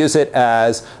 let's just use it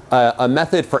as a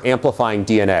method for amplifying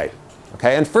DNA.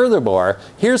 Okay? And furthermore,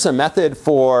 here's a method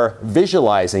for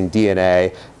visualizing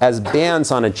DNA as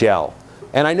bands on a gel.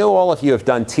 And I know all of you have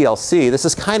done TLC. This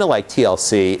is kind of like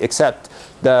TLC, except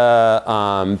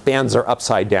the bands are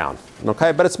upside down.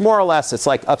 Okay? But it's more or less, it's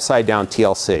like upside down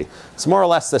TLC. It's more or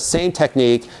less the same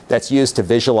technique that's used to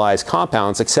visualize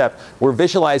compounds, except we're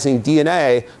visualizing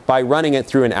DNA by running it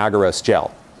through an agarose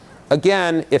gel.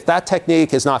 Again, if that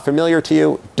technique is not familiar to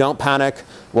you, don't panic.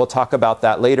 We'll talk about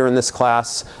that later in this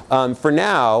class. For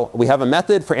now, we have a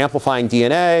method for amplifying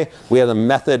DNA. We have a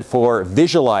method for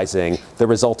visualizing the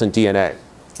resultant DNA.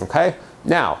 Okay?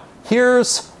 Now,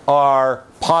 here's our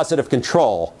positive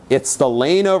control. It's the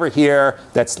lane over here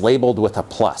that's labeled with a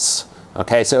plus.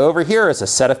 Okay? So over here is a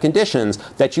set of conditions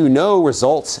that you know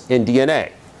results in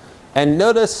DNA. And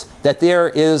notice that there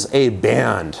is a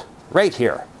band right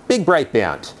here, big bright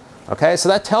band. Okay, so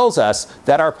that tells us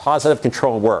that our positive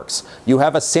control works. You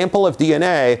have a sample of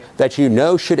DNA that you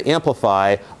know should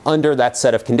amplify under that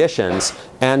set of conditions,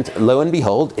 and lo and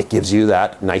behold, it gives you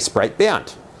that nice bright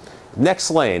band.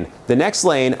 Next lane. The next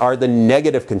lane are the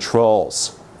negative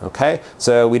controls. Okay,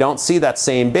 so we don't see that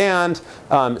same band.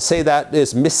 Say that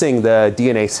is missing the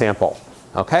DNA sample.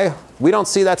 Okay, we don't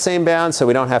see that same band, so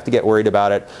we don't have to get worried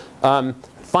about it.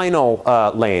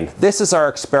 Final lane. This is our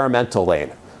experimental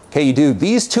lane. Okay, you do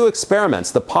these two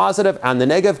experiments, the positive and the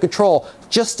negative control,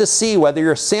 just to see whether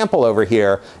your sample over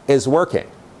here is working.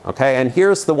 Okay, and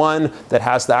here's the one that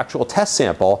has the actual test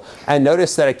sample. And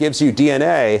notice that it gives you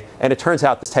DNA, and it turns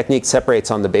out this technique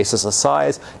separates on the basis of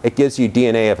size. It gives you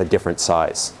DNA of a different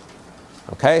size.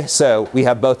 Okay, so we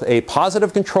have both a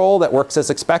positive control that works as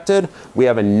expected. We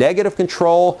have a negative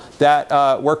control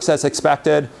that works as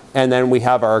expected. And then we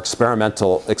have our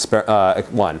experimental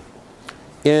one.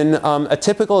 In a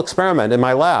typical experiment in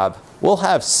my lab, we'll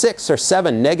have 6 or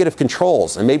 7 negative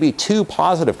controls and maybe 2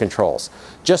 positive controls,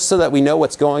 just so that we know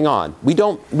what's going on. We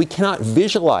cannot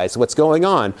visualize what's going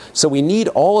on, so we need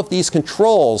all of these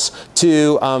controls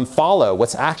to follow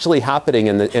what's actually happening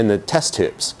in the test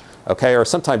tubes, okay, or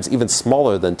sometimes even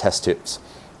smaller than test tubes.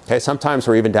 Okay, sometimes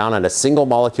we're even down at a single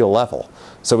molecule level,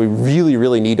 so we really,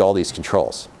 really need all these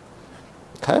controls.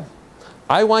 Okay.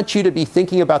 I want you to be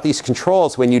thinking about these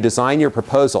controls when you design your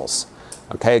proposals.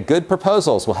 Okay, good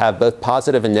proposals will have both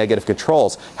positive and negative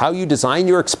controls. How you design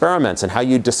your experiments and how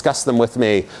you discuss them with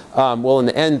me will in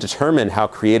the end determine how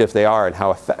creative they are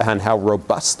and how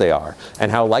robust they are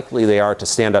and how likely they are to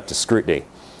stand up to scrutiny.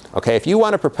 Okay, if you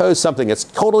want to propose something that's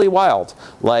totally wild,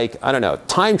 like, I don't know,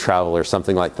 time travel or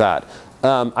something like that,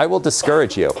 I will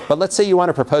discourage you. But let's say you want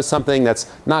to propose something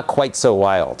that's not quite so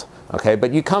wild. Okay,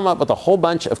 but you come up with a whole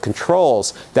bunch of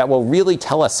controls that will really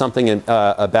tell us something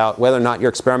about whether or not your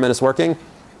experiment is working.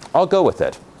 I'll go with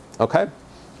it. Okay,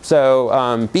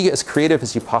 so be as creative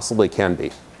as you possibly can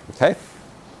be. Okay,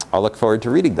 I'll look forward to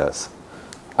reading those.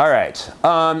 All right,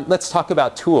 let's talk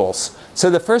about tools. So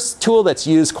the first tool that's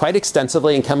used quite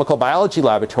extensively in chemical biology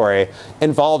laboratory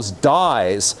involves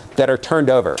dyes that are turned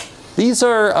over. These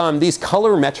are these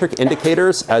colorimetric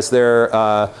indicators, as they're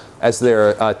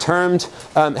termed,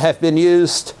 have been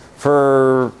used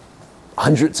for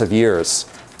hundreds of years,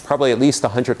 probably at least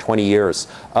 120 years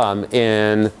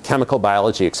in chemical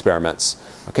biology experiments.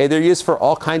 Okay, they're used for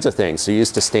all kinds of things. They're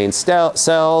used to stain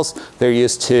cells. They're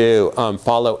used to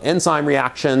follow enzyme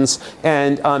reactions.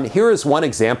 And here is one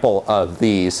example of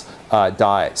these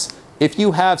dyes. If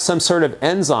you have some sort of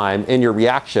enzyme in your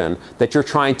reaction that you're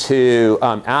trying to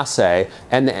assay,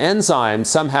 and the enzyme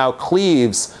somehow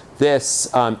cleaves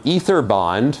this ether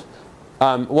bond,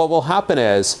 what will happen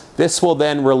is this will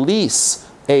then release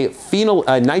a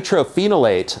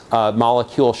nitrophenolate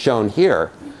molecule shown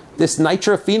here. This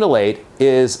nitrophenolate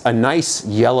is a nice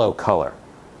yellow color.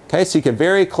 Okay, so you can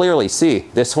very clearly see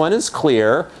this one is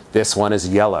clear, this one is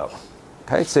yellow.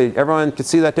 Okay, so everyone can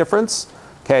see that difference?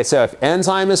 Okay, so if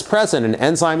enzyme is present and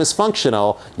enzyme is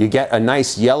functional, you get a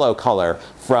nice yellow color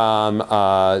from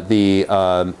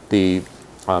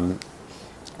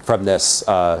this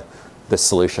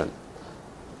solution.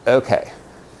 Okay,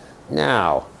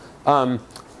 now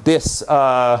this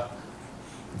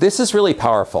is really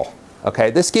powerful. Okay,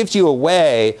 this gives you a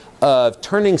way of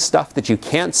turning stuff that you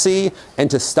can't see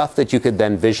into stuff that you could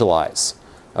then visualize.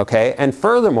 Okay, and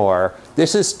furthermore,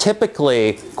 this is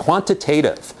typically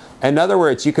quantitative. In other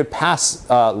words, you could pass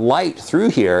light through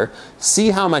here, see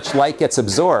how much light gets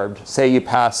absorbed. Say you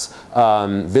pass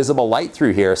visible light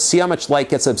through here, see how much light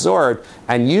gets absorbed,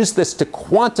 and use this to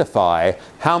quantify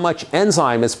how much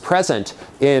enzyme is present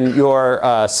in your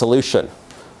solution.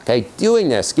 Okay, doing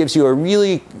this gives you a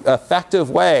really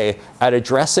effective way at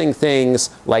addressing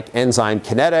things like enzyme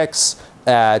kinetics,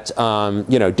 at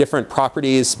different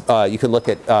properties. You can look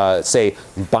at, say,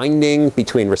 binding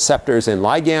between receptors and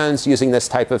ligands using this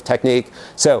type of technique.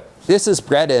 So this is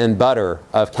bread and butter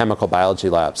of chemical biology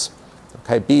labs.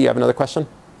 Okay, B, you have another question?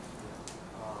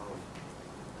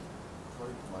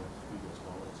 According to my previous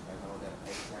knowledge, I know that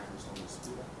enzymes only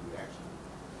speed up reaction.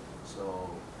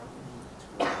 So how can you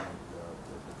determine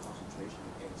the concentration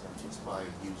of enzyme just by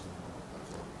using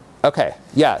Okay,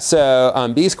 yeah,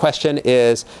 so B's question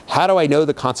is, how do I know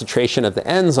the concentration of the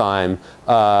enzyme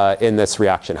in this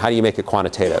reaction? How do you make it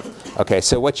quantitative? Okay,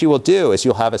 so what you will do is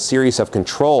you'll have a series of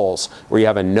controls where you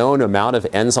have a known amount of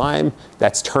enzyme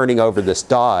that's turning over this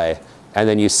dye, and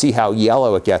then you see how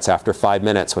yellow it gets after 5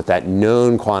 minutes with that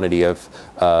known quantity of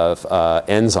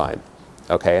enzyme.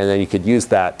 Okay, and then you could use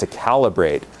that to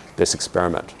calibrate this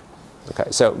experiment.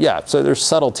 Okay, so yeah, so there's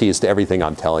subtleties to everything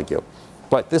I'm telling you,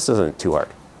 but this isn't too hard.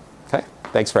 Okay,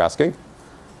 thanks for asking.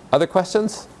 Other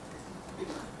questions?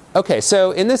 Okay,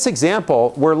 so in this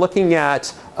example, we're looking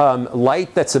at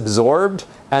light that's absorbed,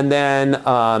 and then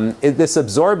this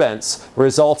absorbance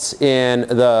results in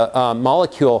the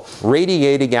molecule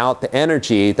radiating out the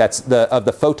energy of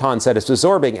the photons that it's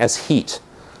absorbing as heat.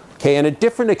 Okay, in a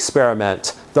different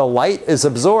experiment, the light is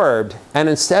absorbed, and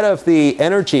instead of the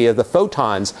energy of the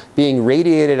photons being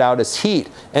radiated out as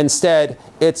heat, instead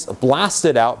it's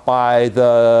blasted out by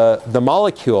the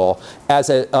molecule as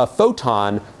a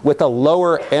photon with a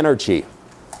lower energy.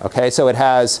 Okay, so it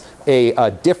has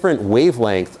a different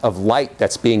wavelength of light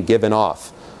that's being given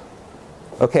off.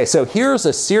 Okay, so here's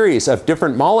a series of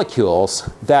different molecules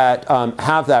that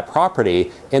have that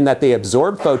property in that they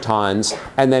absorb photons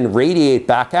and then radiate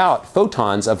back out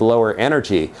photons of lower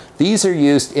energy. These are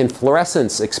used in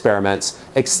fluorescence experiments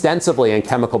extensively in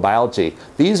chemical biology.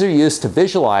 These are used to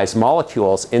visualize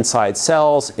molecules inside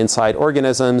cells, inside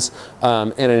organisms,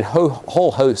 in a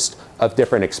whole host of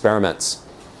different experiments.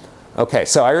 Okay,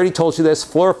 so I already told you this.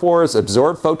 Fluorophores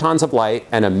absorb photons of light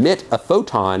and emit a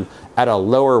photon at a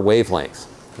lower wavelength.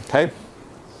 Okay,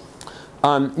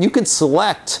 you can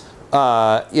select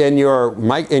in your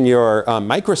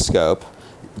microscope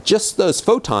just those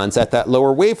photons at that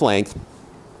lower wavelength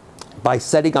by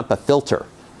setting up a filter.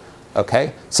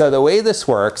 Okay, so the way this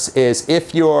works is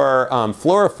if your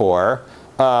fluorophore,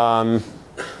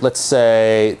 let's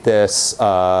say this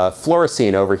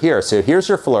fluorescein over here. So here's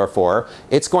your fluorophore.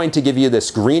 It's going to give you this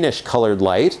greenish colored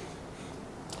light.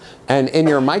 And in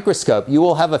your microscope, you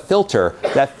will have a filter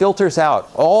that filters out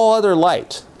all other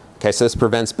light. Okay, so this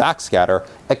prevents backscatter,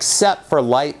 except for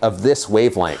light of this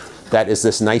wavelength. That is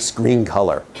this nice green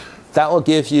color. That will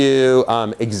give you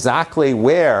exactly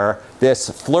where this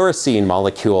fluorescein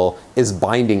molecule is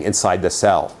binding inside the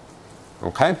cell.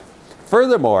 Okay?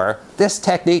 Furthermore, this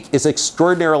technique is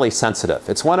extraordinarily sensitive.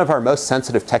 It's one of our most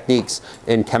sensitive techniques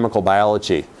in chemical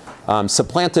biology,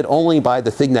 supplanted only by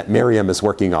the thing that Miriam is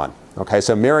working on. Okay,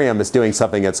 so Miriam is doing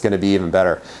something that's going to be even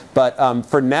better. But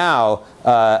for now,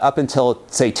 up until,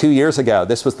 say, 2 years ago,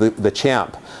 this was the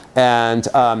champ. And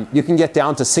you can get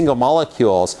down to single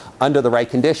molecules under the right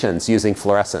conditions using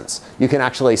fluorescence. You can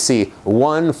actually see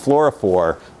one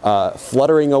fluorophore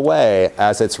fluttering away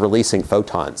as it's releasing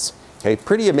photons. Okay,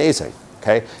 pretty amazing.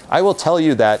 Okay? I will tell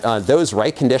you that those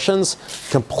right conditions,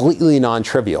 completely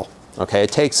non-trivial. Okay?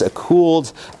 It takes a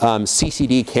cooled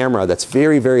CCD camera that's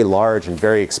very, very large and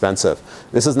very expensive.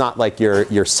 This is not like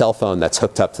your cell phone that's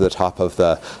hooked up to the top of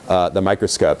the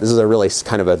microscope. This is a really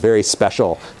kind of a very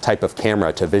special type of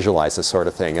camera to visualize this sort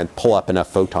of thing and pull up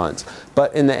enough photons.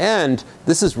 But in the end,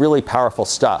 this is really powerful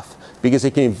stuff. Because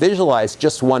if you can visualize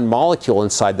just one molecule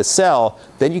inside the cell,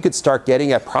 then you could start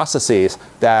getting at processes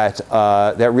that,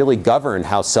 that really govern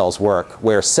how cells work,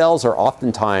 where cells are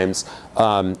oftentimes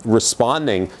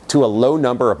responding to a low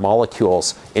number of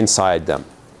molecules inside them.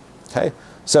 Okay?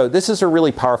 So this is a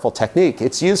really powerful technique.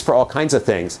 It's used for all kinds of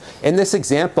things. In this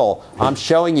example, I'm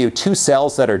showing you two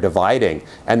cells that are dividing,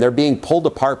 and they're being pulled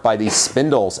apart by these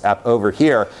spindles up over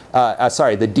here.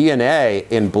 Sorry, the DNA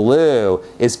in blue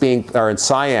is being, or in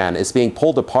cyan, is being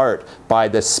pulled apart by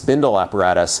the spindle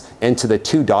apparatus into the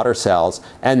two daughter cells.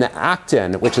 And the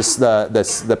actin, which is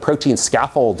the protein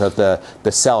scaffold of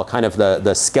the cell, kind of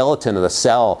the skeleton of the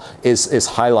cell, is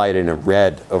highlighted in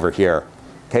red over here.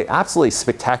 Okay, absolutely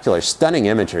spectacular, stunning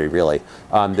imagery, really,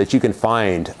 that you can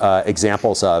find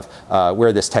examples of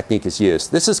where this technique is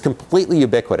used. This is completely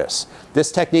ubiquitous.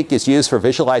 This technique is used for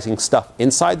visualizing stuff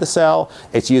inside the cell.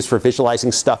 It's used for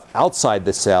visualizing stuff outside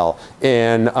the cell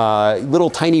in little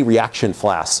tiny reaction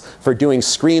flasks, for doing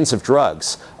screens of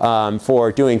drugs,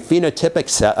 for doing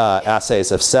phenotypic assays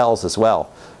of cells as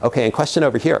well. Okay, and question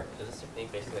over here.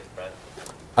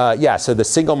 Yeah, so the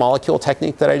single molecule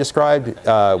technique that I described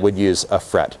would use a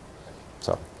FRET.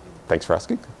 So thanks for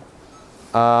asking.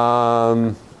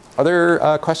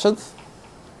 Other questions?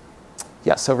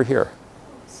 Yes, over here.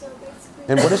 So basically,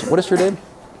 and what is your name?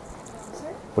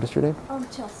 Sorry? What is your name?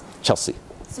 Chelsea. Chelsea.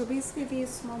 So basically these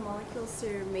small molecules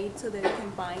are made so that they can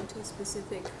bind to a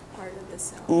specific part of the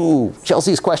cell. Ooh,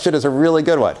 Chelsea's question is a really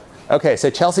good one. Okay,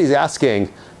 so Chelsea's asking,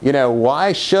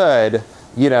 why should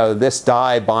this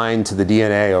dye bind to the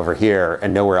DNA over here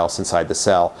and nowhere else inside the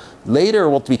cell? Later,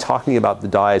 we'll be talking about the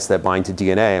dyes that bind to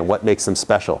DNA and what makes them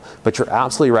special. But you're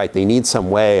absolutely right. They need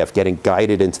some way of getting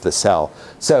guided into the cell.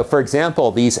 So for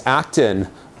example, these actin,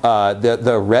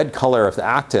 the red color of the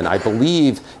actin, I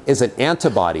believe, is an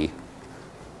antibody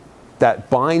that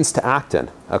binds to actin.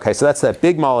 Okay, so that's that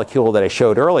big molecule that I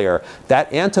showed earlier.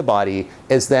 That antibody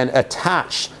is then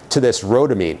attached to this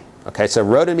rhodamine. Okay, so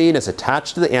rhodamine is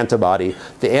attached to the antibody.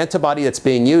 The antibody that's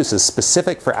being used is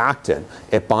specific for actin.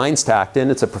 It binds to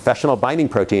actin. It's a professional binding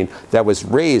protein that was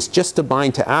raised just to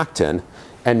bind to actin.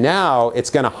 And now it's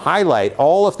going to highlight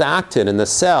all of the actin in the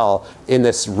cell in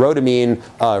this rhodamine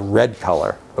red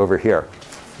color over here.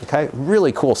 Okay,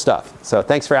 really cool stuff. So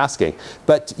thanks for asking.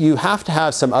 But you have to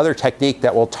have some other technique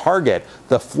that will target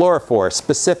the fluorophore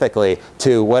specifically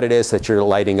to what it is that you're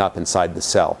lighting up inside the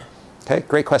cell. Okay,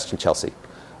 great question, Chelsea.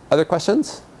 Other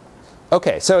questions?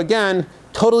 Okay, so again,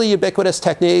 totally ubiquitous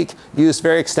technique, used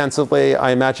very extensively. I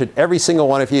imagine every single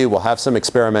one of you will have some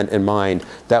experiment in mind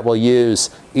that will use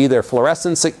either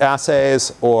fluorescence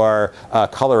assays or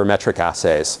colorimetric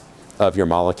assays of your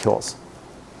molecules.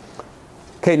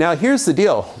 Okay, now here's the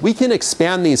deal. We can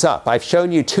expand these up. I've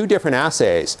shown you two different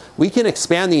assays. We can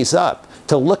expand these up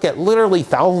to look at literally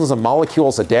thousands of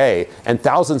molecules a day and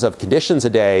thousands of conditions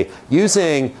a day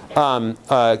using, for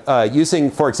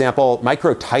example,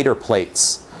 microtiter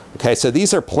plates. Okay, so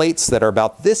these are plates that are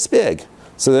about this big.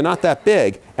 So they're not that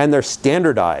big, and they're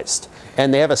standardized.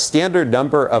 And they have a standard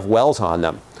number of wells on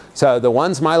them. So the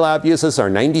ones my lab uses are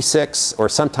 96 or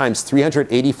sometimes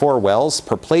 384 wells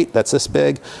per plate. That's this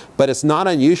big. But it's not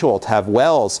unusual to have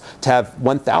wells, to have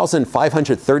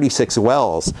 1,536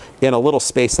 wells in a little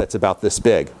space that's about this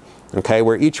big. Okay,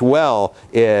 where each well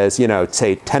is,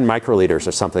 say 10 microliters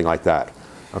or something like that.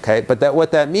 Okay, but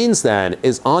what that means then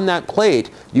is on that plate,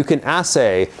 you can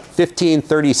assay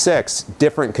 1,536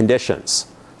 different conditions.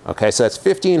 Okay, so that's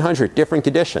 1,500 different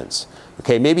conditions.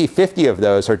 Okay, maybe 50 of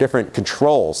those are different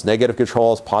controls, negative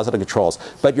controls, positive controls,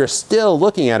 but you're still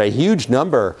looking at a huge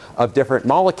number of different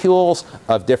molecules,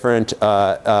 of different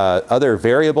other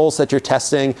variables that you're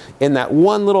testing in that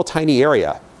one little tiny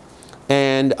area.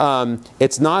 And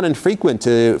it's not infrequent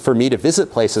for me to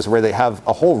visit places where they have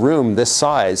a whole room this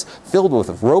size filled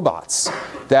with robots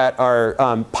that are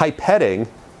pipetting.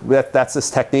 That's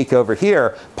this technique over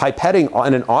here, pipetting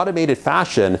in an automated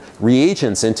fashion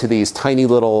reagents into these tiny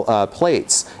little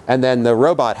plates. And then the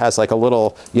robot has like a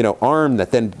little arm that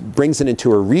then brings it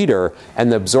into a reader,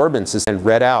 and the absorbance is then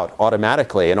read out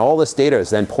automatically. And all this data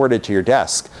is then ported to your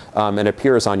desk and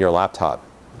appears on your laptop.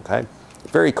 Okay,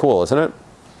 very cool, isn't it?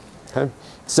 Okay,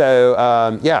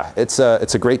 so yeah, it's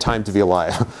a great time to be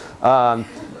alive.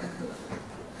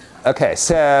 Okay,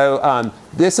 so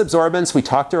This absorbance, we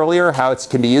talked earlier how it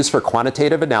can be used for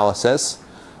quantitative analysis.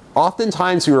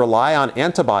 Oftentimes we rely on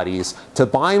antibodies to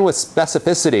bind with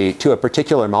specificity to a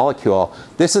particular molecule.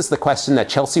 This is the question that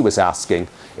Chelsea was asking.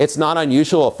 It's not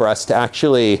unusual for us to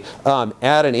actually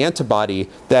add an antibody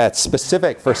that's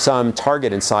specific for some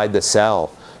target inside the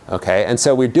cell. Okay? And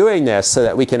so we're doing this so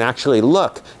that we can actually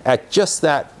look at just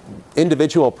that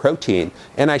individual protein.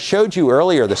 And I showed you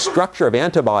earlier the structure of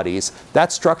antibodies.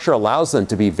 That structure allows them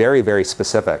to be very, very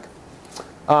specific.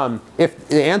 If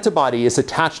the antibody is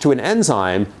attached to an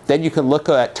enzyme, then you can look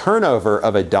at turnover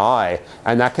of a dye,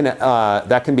 and that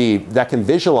can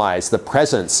visualize the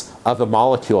presence of a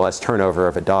molecule as turnover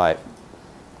of a dye.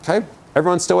 Okay,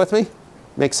 everyone still with me?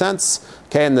 Makes sense?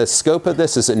 Okay, and the scope of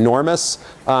this is enormous.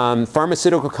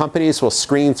 Pharmaceutical companies will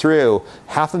screen through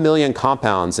 500,000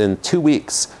 compounds in 2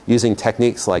 weeks using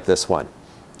techniques like this one.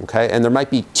 Okay, and there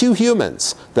might be 2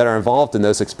 humans that are involved in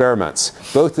those experiments,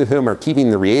 both of whom are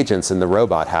keeping the reagents in the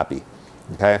robot happy.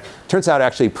 Okay, turns out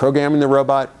actually programming the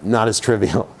robot, not as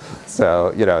trivial.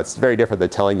 So, you know, it's very different than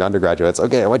telling the undergraduates,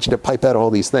 okay, I want you to pipe out all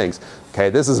these things.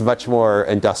 Okay, this is much more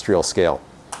industrial scale.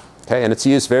 Okay, and it's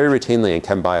used very routinely in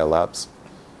chem bio labs.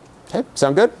 Okay,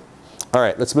 sound good? All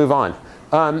right, let's move on.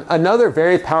 Another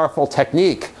very powerful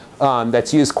technique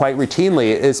that's used quite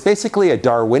routinely is basically a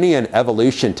Darwinian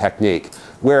evolution technique,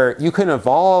 where you can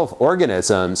evolve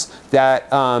organisms that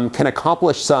can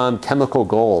accomplish some chemical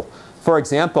goal. For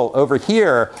example, over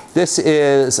here, this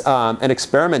is an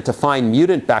experiment to find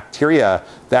mutant bacteria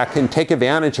that can take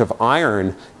advantage of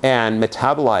iron and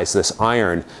metabolize this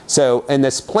iron. So in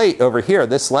this plate over here,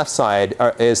 this left side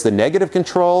is the negative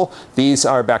control. These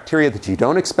are bacteria that you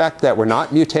don't expect, that were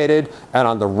not mutated. And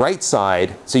on the right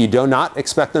side, so you do not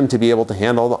expect them to be able to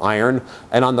handle the iron.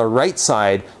 And on the right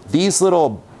side, these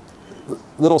little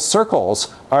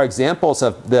circles are examples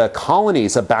of the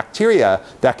colonies of bacteria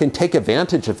that can take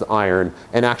advantage of the iron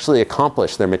and actually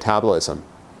accomplish their metabolism.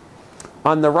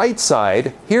 On the right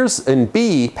side, here's in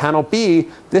B, panel B,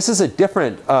 this is a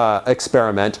different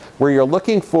experiment where you're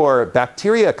looking for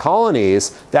bacteria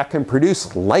colonies that can produce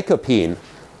lycopene.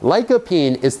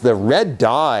 Lycopene is the red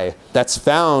dye that's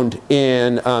found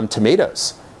in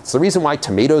tomatoes. It's the reason why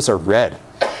tomatoes are red.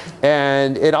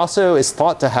 And it also is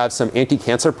thought to have some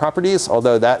anti-cancer properties,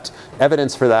 although that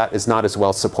evidence for that is not as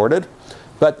well supported.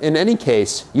 But in any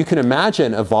case, you can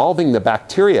imagine evolving the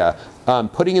bacteria,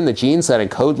 putting in the genes that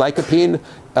encode lycopene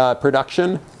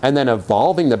production, and then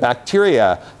evolving the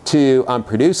bacteria to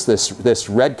produce this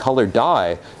red-colored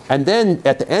dye. And then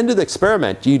at the end of the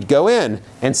experiment, you'd go in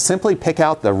and simply pick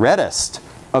out the reddest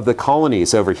of the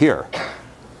colonies over here.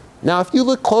 Now, if you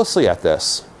look closely at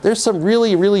this, there's some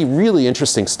really, really, really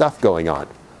interesting stuff going on.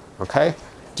 Okay?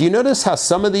 Do you notice how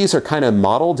some of these are kind of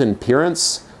mottled in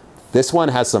appearance? This one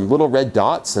has some little red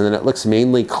dots, and then it looks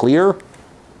mainly clear.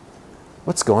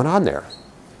 What's going on there?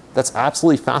 That's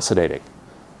absolutely fascinating.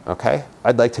 Okay?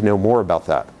 I'd like to know more about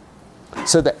that.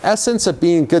 So the essence of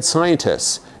being good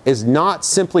scientists is not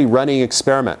simply running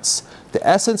experiments. The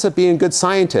essence of being good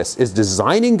scientists is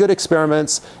designing good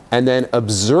experiments and then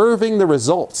observing the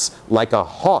results like a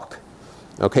hawk.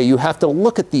 Okay, you have to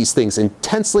look at these things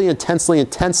intensely, intensely,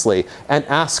 intensely, and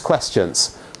ask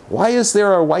questions. Why is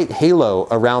there a white halo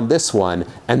around this one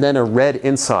and then a red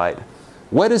inside?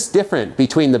 What is different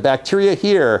between the bacteria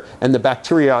here and the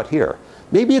bacteria out here?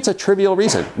 Maybe it's a trivial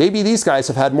reason. Maybe these guys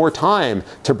have had more time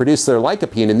to produce their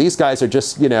lycopene, and these guys are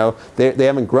just, you know, they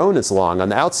haven't grown as long on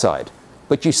the outside.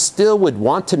 But you still would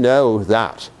want to know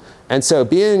that. And so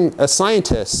being a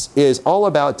scientist is all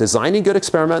about designing good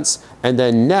experiments and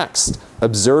then next,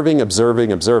 observing,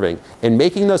 observing, observing. And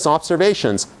making those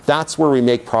observations, that's where we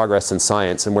make progress in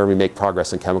science and where we make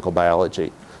progress in chemical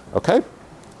biology. Okay?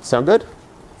 Sound good?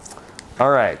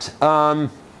 All right.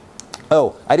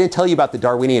 Oh, I didn't tell you about the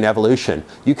Darwinian evolution.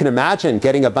 You can imagine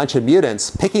getting a bunch of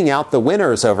mutants, picking out the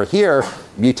winners over here,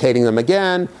 mutating them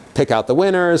again, pick out the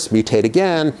winners, mutate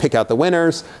again, pick out the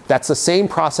winners. That's the same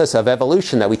process of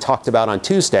evolution that we talked about on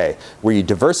Tuesday, where you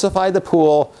diversify the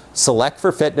pool, select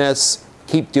for fitness,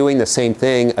 keep doing the same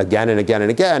thing again and again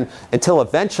and again, until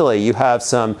eventually you have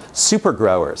some super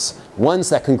growers, ones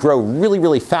that can grow really,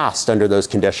 really fast under those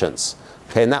conditions.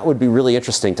 Okay, and that would be really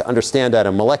interesting to understand at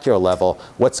a molecular level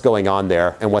what's going on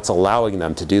there and what's allowing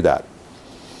them to do that.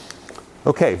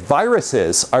 Okay,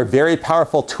 viruses are very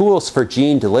powerful tools for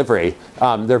gene delivery.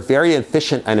 They're very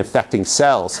efficient at infecting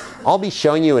cells. I'll be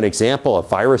showing you an example of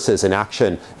viruses in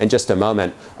action in just a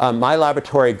moment. My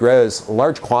laboratory grows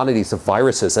large quantities of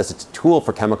viruses as a tool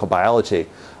for chemical biology.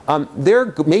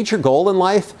 Their major goal in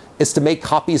life is to make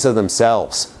copies of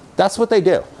themselves. That's what they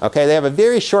do. Okay, they have a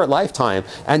very short lifetime,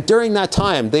 and during that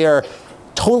time they are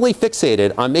totally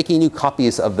fixated on making new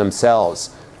copies of themselves.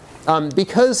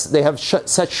 Because they have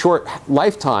such short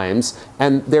lifetimes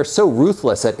and they're so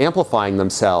ruthless at amplifying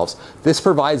themselves, this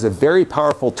provides a very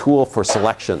powerful tool for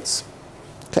selections.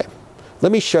 Okay,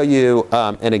 let me show you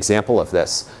an example of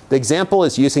this. The example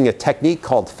is using a technique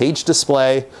called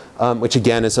Phage-Displayed, which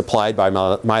again is applied by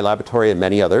my laboratory and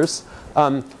many others.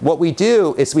 What we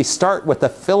do is we start with a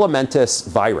filamentous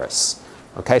virus.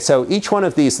 Okay, so each one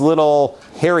of these little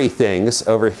hairy things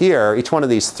over here, each one of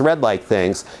these thread-like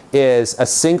things is a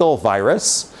single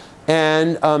virus.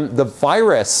 And the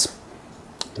virus,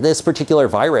 this particular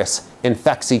virus,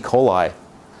 infects E. coli.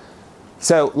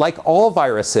 So like all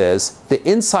viruses, the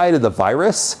inside of the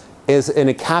virus is an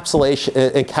encapsulation,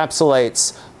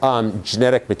 encapsulates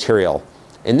genetic material.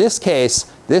 In this case,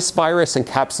 this virus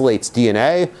encapsulates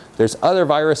DNA. There's other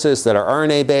viruses that are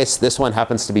RNA-based. This one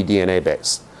happens to be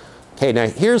DNA-based. Okay, now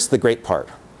here's the great part.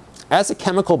 As a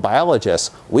chemical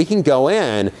biologist, we can go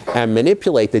in and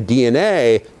manipulate the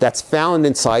DNA that's found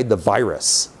inside the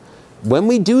virus. When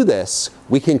we do this,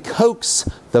 we can coax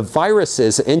the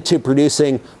viruses into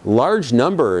producing large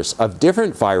numbers of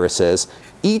different viruses,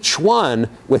 each one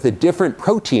with a different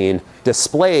protein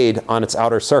displayed on its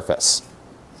outer surface.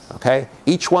 Okay?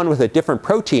 Each one with a different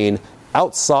protein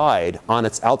outside on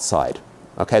its outside.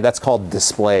 Okay? That's called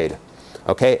displayed.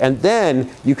 Okay, and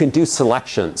then you can do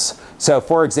selections. So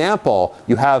for example,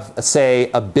 you have,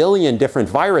 say, 1 billion different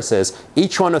viruses,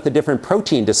 each one with a different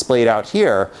protein displayed out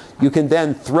here. You can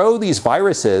then throw these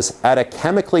viruses at a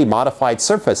chemically modified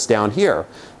surface down here,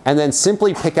 and then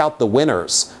simply pick out the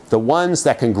winners, the ones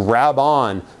that can grab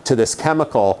on to this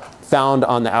chemical found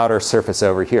on the outer surface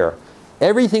over here.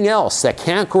 Everything else that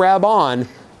can't grab on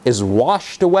is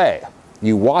washed away.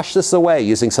 You wash this away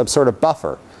using some sort of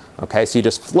buffer. Okay, so you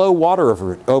just flow water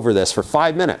over this for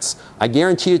 5 minutes. I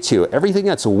guarantee it to you, everything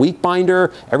that's a weak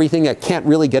binder, everything that can't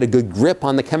really get a good grip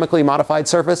on the chemically modified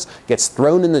surface gets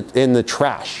thrown in the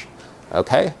trash.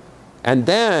 Okay? And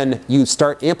then you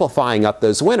start amplifying up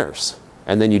those winners.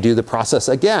 And then you do the process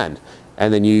again.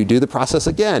 And then you do the process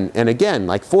again and again,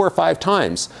 like 4 or 5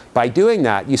 times. By doing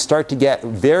that, you start to get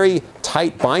very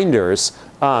tight binders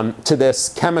to this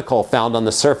chemical found on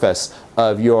the surface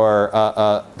of your,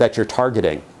 that you're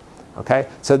targeting. Okay?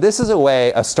 So this is a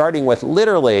way of starting with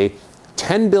literally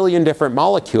 10 billion different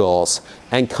molecules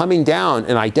and coming down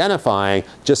and identifying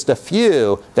just a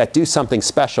few that do something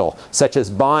special, such as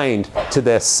bind to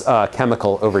this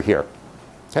chemical over here.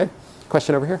 Okay?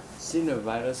 Question over here? Since the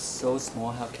virus is so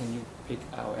small, how can you pick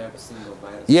out every single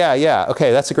virus? Yeah.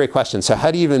 Okay, that's a great question. So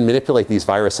how do you even manipulate these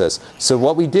viruses? So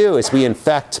what we do is we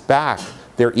infect back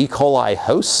their E. coli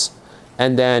hosts,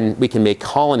 and then we can make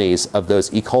colonies of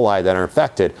those E. coli that are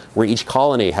infected, where each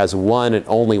colony has one and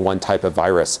only one type of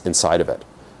virus inside of it.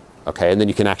 Okay, and then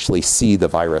you can actually see the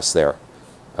virus there.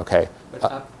 Okay.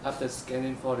 But after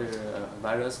scanning for the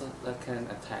virus that can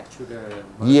attach to the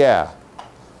virus,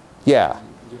 yeah.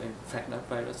 you infect that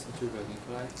virus into the E.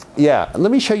 coli? Yeah,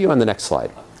 let me show you on the next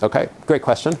slide. Okay, great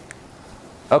question.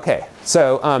 Okay,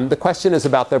 so the question is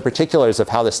about the particulars of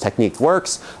how this technique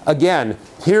works. Again,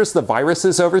 here's the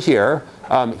viruses over here.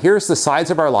 Here's the size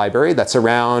of our library. That's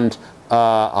around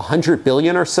 100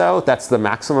 billion or so. That's the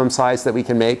maximum size that we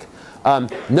can make.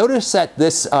 Notice that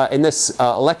this, in this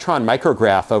electron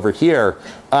micrograph over here,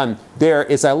 there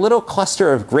is a little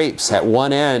cluster of grapes at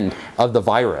one end of the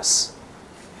virus.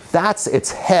 That's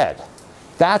its head.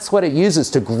 That's what it uses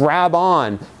to grab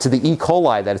on to the E.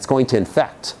 coli that it's going to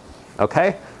infect.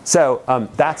 Okay, so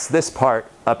that's this part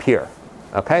up here.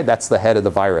 Okay, that's the head of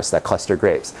the virus, that cluster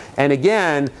grapes. And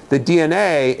again, the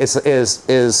DNA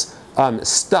is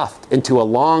stuffed into a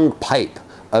long pipe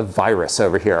of virus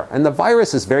over here. And the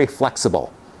virus is very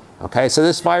flexible. Okay, so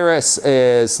this virus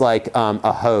is like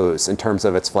a hose in terms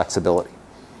of its flexibility.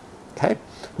 Okay,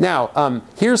 now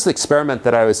here's the experiment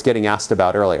that I was getting asked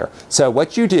about earlier. So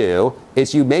what you do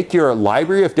is you make your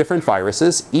library of different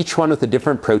viruses, each one with a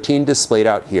different protein displayed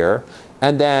out here,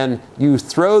 and then you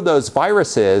throw those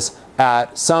viruses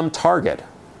at some target,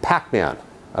 Pac-Man.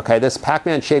 Okay, this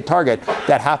Pac-Man shaped target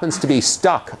that happens to be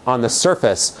stuck on the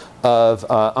surface of,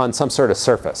 on some sort of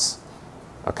surface.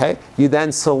 Okay, you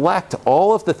then select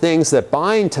all of the things that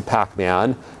bind to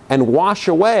Pac-Man and wash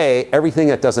away everything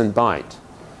that doesn't bind.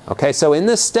 Okay, so in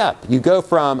this step, you go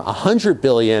from 100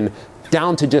 billion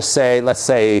down to just say, let's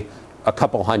say, a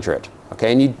couple hundred.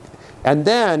 Okay, and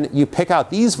then you pick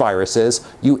out these viruses,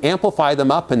 you amplify them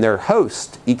up in their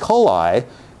host, E. coli,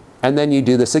 and then you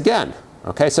do this again.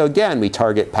 Okay, so again, we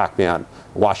target Pac-Man.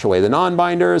 Wash away the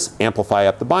non-binders, amplify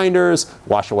up the binders,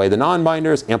 wash away the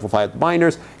non-binders, amplify up the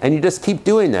binders, and you just keep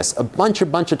doing this a bunch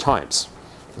of times.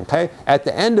 Okay? At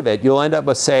the end of it, you'll end up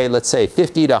with, say, let's say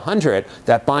 50 to 100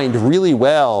 that bind really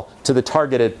well to the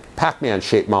targeted Pac-Man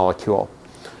shaped molecule.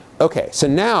 Okay, so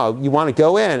now you want to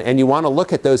go in and you want to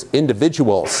look at those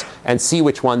individuals and see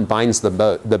which one binds the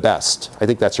best. I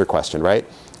think that's your question, right?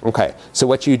 Okay, so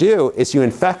what you do is you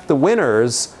infect the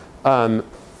winners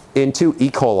into E.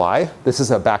 coli. This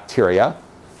is a bacteria.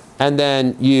 And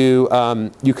then you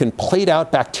can plate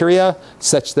out bacteria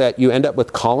such that you end up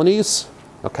with colonies.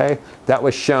 Okay, that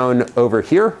was shown over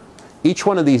here. Each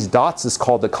one of these dots is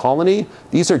called a colony.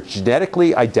 These are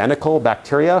genetically identical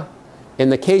bacteria. In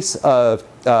the case of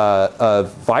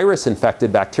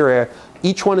virus-infected bacteria,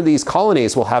 each one of these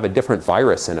colonies will have a different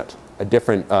virus in it, a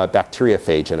different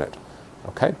bacteriophage in it.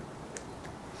 Okay?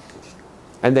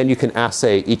 And then you can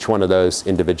assay each one of those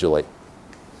individually.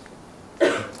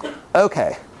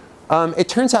 Okay. It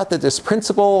turns out that this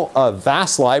principle of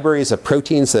vast libraries of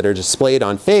proteins that are displayed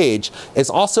on phage is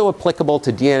also applicable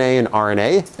to DNA and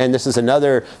RNA. And this is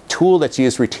another tool that's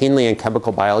used routinely in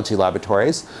chemical biology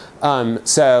laboratories.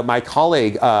 So my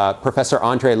colleague, Professor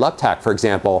Andre Luptak, for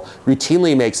example,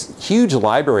 routinely makes huge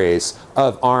libraries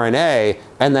of RNA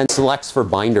and then selects for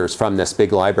binders from this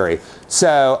big library.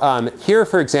 So here,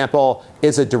 for example,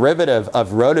 is a derivative of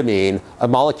rhodamine, a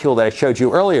molecule that I showed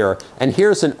you earlier. And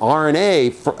here's an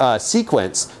RNA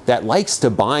sequence that likes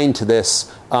to bind to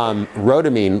this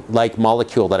rhodamine-like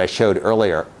molecule that I showed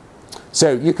earlier.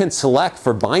 So you can select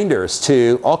for binders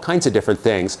to all kinds of different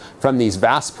things from these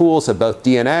vast pools of both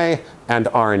DNA and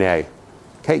RNA.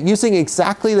 Okay, using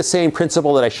exactly the same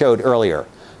principle that I showed earlier.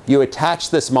 You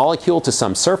attach this molecule to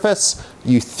some surface.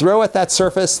 You throw at that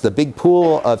surface the big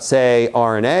pool of, say,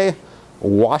 RNA,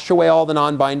 wash away all the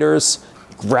non-binders,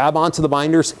 grab onto the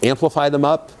binders, amplify them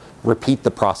up, repeat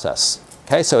the process.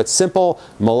 Okay, so it's simple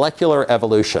molecular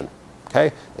evolution.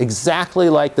 Okay, exactly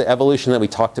like the evolution that we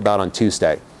talked about on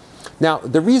Tuesday. Now,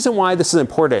 the reason why this is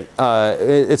important,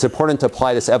 it's important to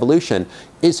apply this evolution,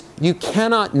 is you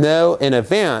cannot know in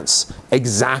advance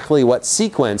exactly what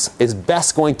sequence is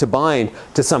best going to bind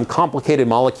to some complicated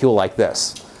molecule like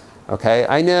this. Okay,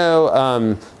 I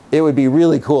know it would be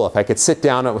really cool if I could sit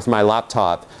down with my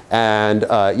laptop and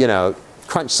you know,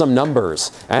 crunch some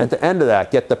numbers, and at the end of that,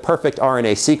 get the perfect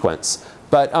RNA sequence.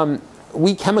 But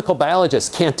we chemical biologists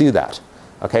can't do that.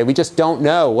 Okay, we just don't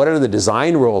know what are the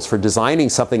design rules for designing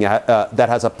something that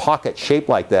has a pocket shaped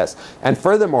like this. And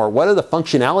furthermore, what are the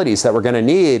functionalities that we're going to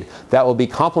need that will be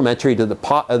complementary to the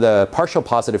partial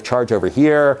positive charge over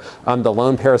here, the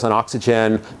lone pairs on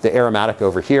oxygen, the aromatic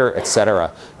over here,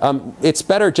 etc. It's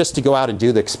better just to go out and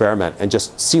do the experiment and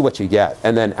just see what you get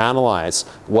and then analyze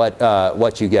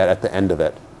what you get at the end of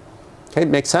it. Okay,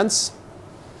 makes sense?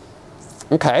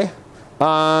 Okay.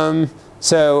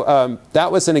 So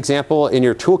that was an example in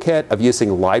your toolkit of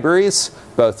using libraries,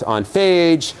 both on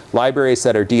phage, libraries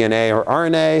that are DNA or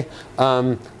RNA.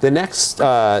 The next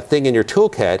thing in your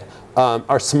toolkit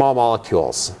are small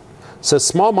molecules. So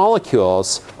small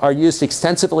molecules are used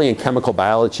extensively in chemical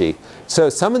biology. So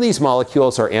some of these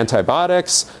molecules are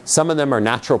antibiotics. Some of them are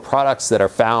natural products that are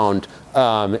found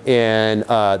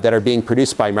that are being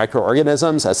produced by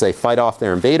microorganisms as they fight off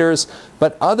their invaders.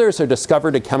 But others are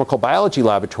discovered in chemical biology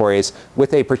laboratories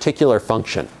with a particular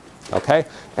function. Okay?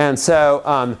 And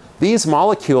so these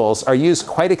molecules are used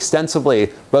quite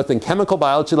extensively both in chemical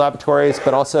biology laboratories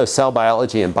but also cell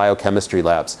biology and biochemistry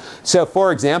labs. So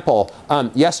for example,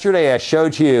 yesterday I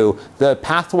showed you the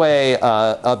pathway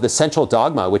of the central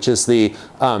dogma, which is the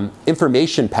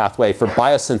information pathway for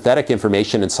biosynthetic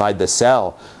information inside the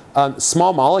cell.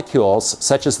 Small molecules,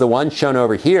 such as the one shown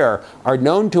over here, are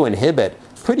known to inhibit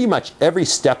pretty much every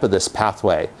step of this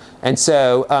pathway. And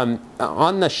so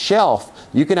on the shelf,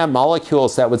 you can have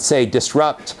molecules that would, say,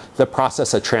 disrupt the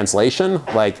process of translation,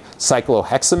 like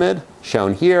cyclohexamide,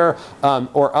 shown here,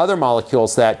 or other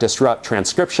molecules that disrupt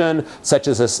transcription, such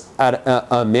as this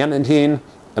amanitin,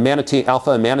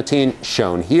 alpha-amanitin,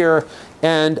 shown here.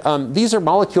 And these are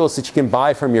molecules that you can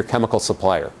buy from your chemical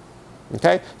supplier.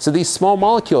 Okay? So these small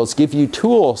molecules give you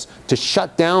tools to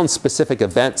shut down specific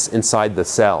events inside the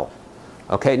cell.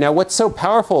 Okay, now what's so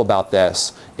powerful about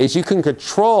this is you can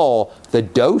control the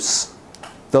dose,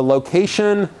 the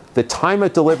location, the time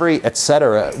of delivery,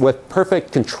 etc., with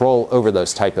perfect control over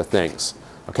those type of things.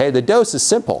 Okay, the dose is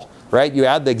simple, right? You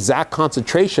add the exact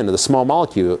concentration of the small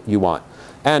molecule you want.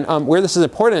 And where this is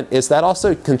important is that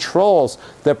also controls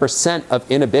the percent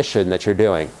of inhibition that you're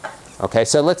doing. Okay,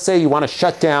 so let's say you want to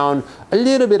shut down a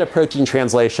little bit of protein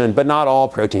translation, but not all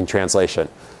protein translation.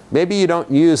 Maybe you don't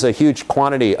use a huge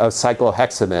quantity of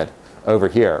cyclohexamide over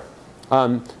here.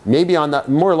 Maybe on the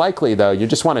more likely though, you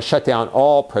just want to shut down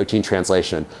all protein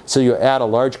translation. So you add a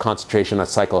large concentration of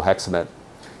cyclohexamide.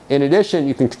 In addition,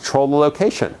 you can control the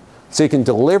location. So you can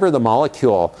deliver the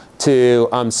molecule to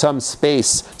some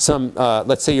space,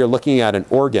 let's say you're looking at an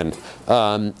organ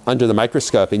under the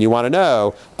microscope and you want to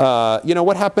know,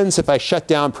 what happens if I shut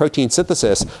down protein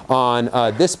synthesis on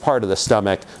this part of the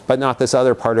stomach, but not this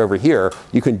other part over here.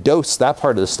 You can dose that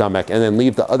part of the stomach and then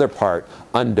leave the other part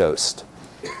undosed.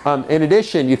 In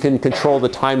addition, you can control the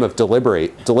time of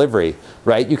delivery,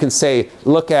 right? You can say,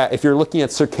 if you're looking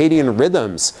at circadian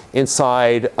rhythms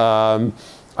inside,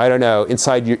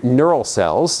 inside your neural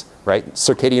cells, right?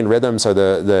 Circadian rhythms are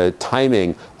the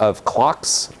timing of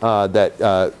clocks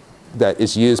that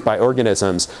is used by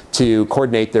organisms to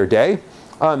coordinate their day.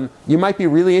 You might be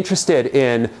really interested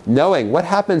in knowing what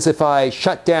happens if I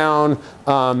shut down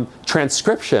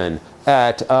transcription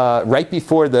at right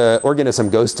before the organism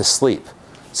goes to sleep.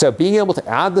 So being able to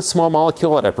add the small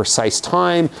molecule at a precise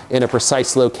time, in a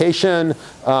precise location,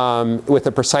 with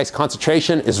a precise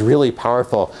concentration is really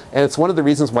powerful. And it's one of the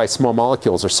reasons why small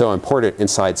molecules are so important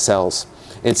inside cells,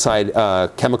 inside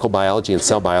chemical biology and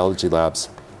cell biology labs.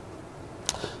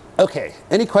 OK,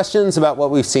 any questions about what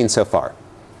we've seen so far?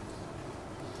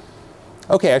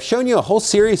 OK, I've shown you a whole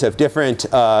series of different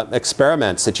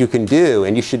experiments that you can do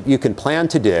and you can plan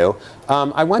to do.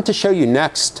 I want to show you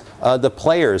next the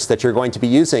players that you're going to be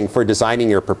using for designing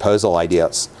your proposal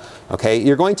ideas. Okay,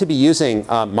 you're going to be using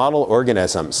model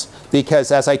organisms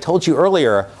because, as I told you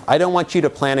earlier, I don't want you to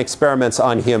plan experiments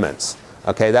on humans.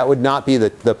 Okay, that would not be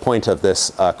the point of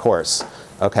this course.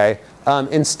 Okay.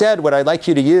 Instead, what I'd like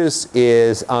you to use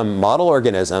is model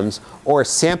organisms or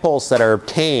samples that are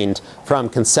obtained from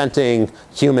consenting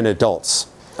human adults.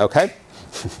 Okay?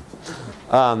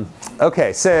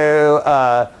 OK,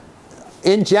 so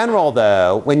in general,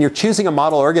 though, when you're choosing a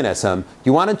model organism,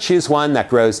 you want to choose one that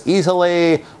grows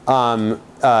easily,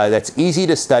 that's easy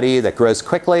to study, that grows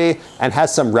quickly, and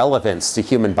has some relevance to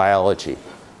human biology.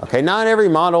 Okay, not every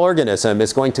model organism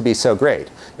is going to be so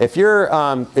great. If you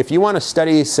want to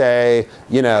study, say,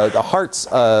 the hearts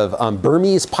of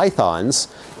Burmese pythons,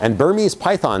 and Burmese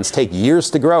pythons take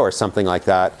years to grow or something like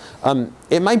that,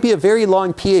 it might be a very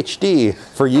long PhD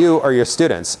for you or your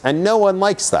students, and no one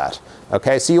likes that.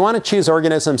 Okay, so you want to choose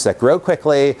organisms that grow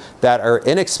quickly, that are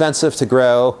inexpensive to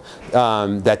grow,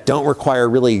 that don't require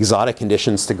really exotic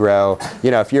conditions to grow.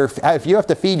 If you have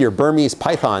to feed your Burmese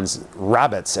pythons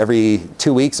rabbits every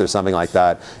 2 weeks or something like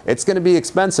that, it's going to be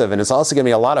expensive and it's also going to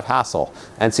be a lot of hassle.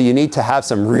 And so you need to have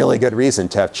some really good reason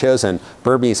to have chosen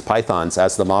Burmese pythons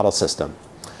as the model system.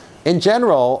 In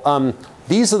general,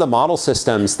 these are the model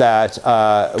systems that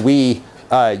we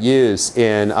use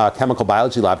in chemical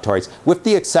biology laboratories, with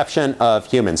the exception of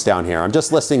humans down here. I'm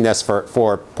just listing this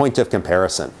for point of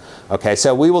comparison. Okay,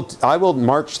 so I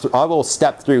will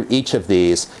step through each of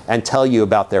these and tell you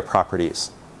about their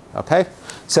properties. Okay,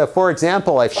 so for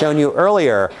example, I've shown you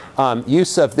earlier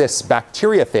use of this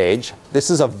bacteriophage. This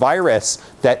is a virus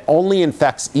that only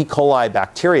infects E. coli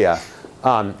bacteria.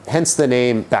 Hence the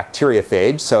name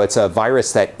bacteriophage. So it's a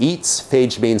virus that eats,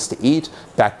 phage means to eat,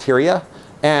 bacteria.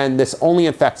 And this only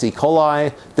infects E.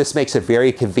 coli. This makes it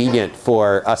very convenient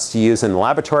for us to use in the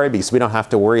laboratory because we don't have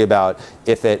to worry about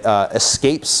if it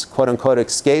escapes, quote unquote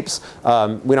escapes.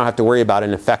 We don't have to worry about it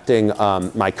infecting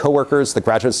my coworkers, the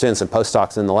graduate students and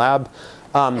postdocs in the lab.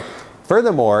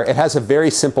 Furthermore, it has a very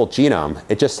simple genome.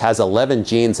 It just has 11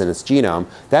 genes in its genome.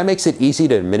 That makes it easy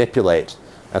to manipulate.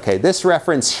 Okay, this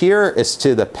reference here is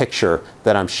to the picture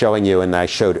that I'm showing you and that I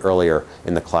showed earlier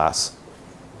in the class.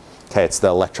 Okay, it's the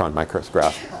electron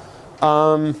micrograph.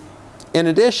 In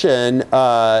addition,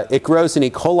 it grows in E.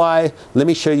 coli. Let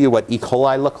me show you what E.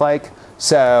 coli look like.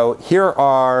 So here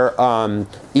are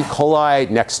E. coli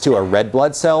next to a red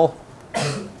blood cell.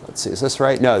 Let's see, is this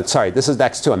right? No, sorry, this is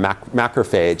next to a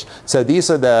macrophage. So these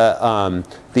are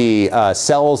the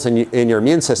cells in your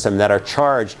immune system that are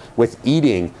charged with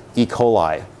eating E.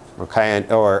 coli, okay,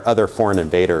 or other foreign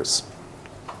invaders.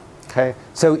 Okay,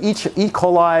 so each E.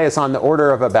 coli is on the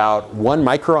order of about 1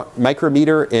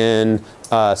 micrometer in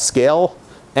scale,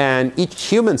 and each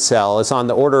human cell is on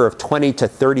the order of 20 to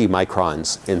 30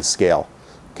 microns in scale.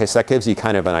 Okay, so that gives you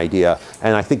kind of an idea,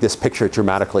 and I think this picture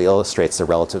dramatically illustrates the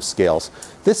relative scales.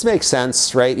 This makes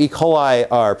sense, right? E. coli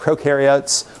are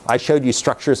prokaryotes. I showed you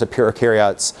structures of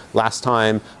prokaryotes last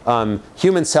time.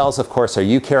 Human cells, of course, are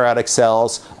eukaryotic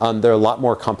cells. They're a lot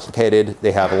more complicated.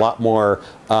 They have a lot more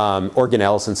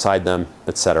organelles inside them,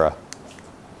 etc.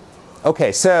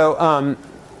 Okay, so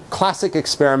classic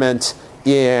experiment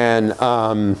in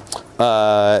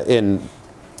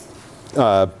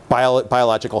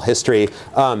biological history.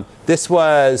 This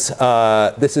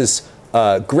is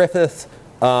Griffith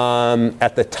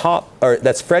at the top, or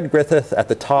that's Fred Griffith at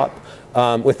the top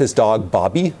with his dog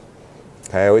Bobby.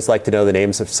 Okay, I always like to know the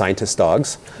names of scientist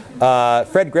dogs.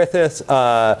 Fred Griffiths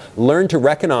learned to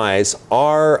recognize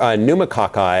R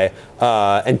pneumococci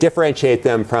and differentiate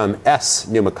them from S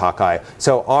pneumococci.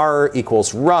 So R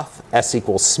equals rough, S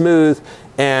equals smooth,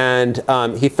 and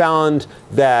he found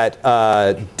that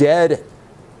dead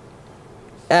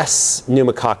S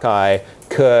pneumococci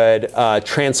could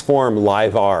transform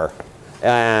live R.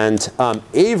 And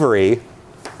Avery,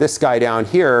 this guy down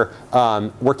here,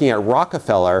 working at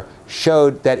Rockefeller,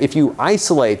 showed that if you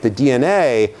isolate the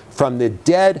DNA from the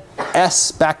dead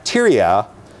S bacteria,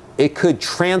 it could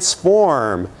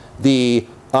transform the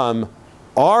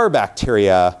R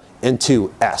bacteria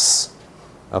into S.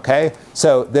 Okay?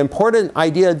 So the important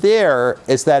idea there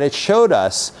is that it showed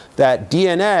us that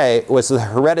DNA was the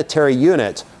hereditary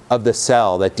unit of the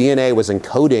cell, that DNA was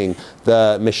encoding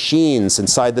the machines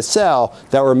inside the cell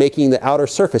that were making the outer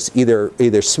surface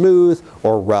either smooth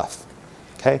or rough.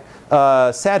 Okay?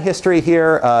 Sad history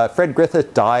here. Fred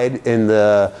Griffith died in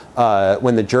the,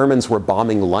 when the Germans were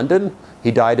bombing London.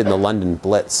 He died in the London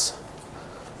Blitz.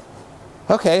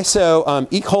 Okay, so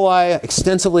E. coli,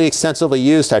 extensively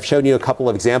used. I've shown you a couple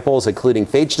of examples, including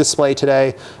Phage-Displayed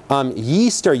today.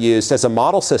 Yeast are used as a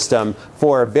model system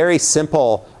for a very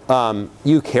simple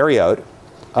eukaryote,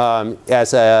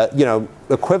 as a,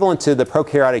 equivalent to the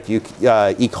prokaryotic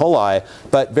E. coli,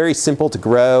 but very simple to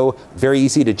grow, very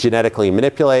easy to genetically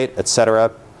manipulate, etc.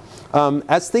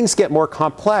 As things get more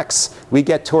complex, we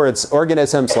get towards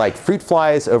organisms like fruit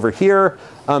flies over here.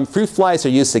 Fruit flies are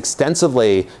used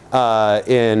extensively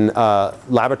in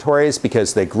laboratories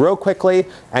because they grow quickly,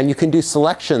 and you can do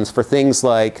selections for things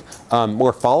like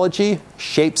morphology,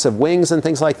 shapes of wings and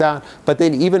things like that, but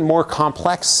then even more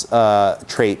complex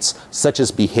traits such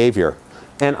as behavior.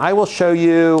 And I will show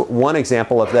you one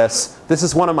example of this. This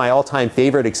is one of my all-time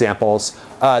favorite examples.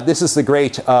 This is the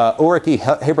great Ulrike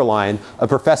Heberlein, a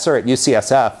professor at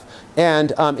UCSF.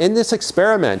 And in this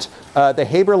experiment, the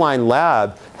Heberlein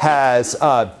lab has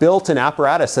built an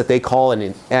apparatus that they call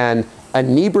an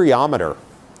inebriometer.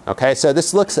 Okay, so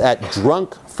this looks at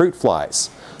drunk fruit flies.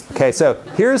 Okay, so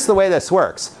here's the way this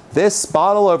works. This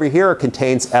bottle over here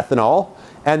contains ethanol.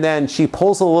 And then she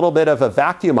pulls a little bit of a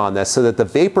vacuum on this so that the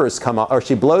vapors come off, or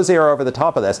she blows air over the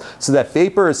top of this so that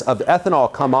vapors of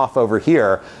ethanol come off over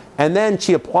here. And then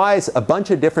she applies a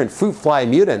bunch of different fruit fly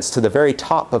mutants to the very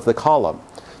top of the column.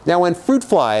 Now when fruit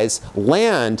flies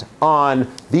land on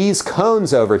these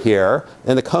cones over here,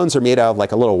 and the cones are made out of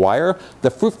like a little wire,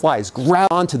 the fruit flies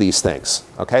grab onto these things.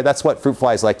 Okay, that's what fruit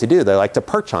flies like to do. They like to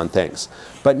perch on things.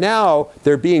 But now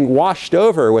they're being washed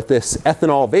over with this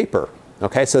ethanol vapor.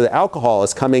 Okay, so the alcohol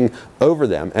is coming over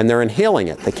them and they're inhaling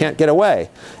it. They can't get away.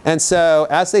 And so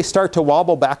as they start to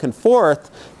wobble back and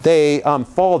forth, they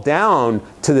fall down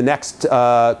to the next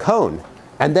cone.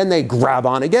 And then they grab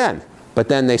on again. But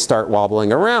then they start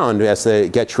wobbling around as they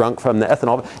get drunk from the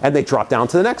ethanol, and they drop down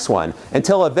to the next one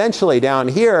until eventually down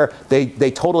here they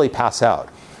totally pass out.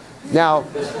 Now,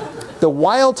 the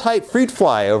wild type fruit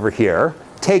fly over here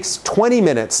takes 20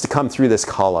 minutes to come through this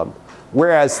column.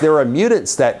 Whereas there are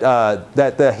mutants that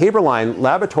the Heberlein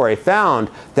laboratory found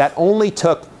that only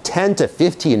took 10 to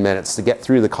 15 minutes to get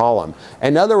through the column.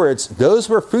 In other words, those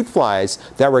were fruit flies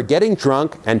that were getting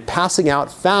drunk and passing out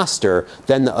faster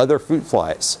than the other fruit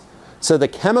flies. So the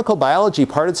chemical biology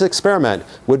part of this experiment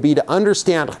would be to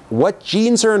understand what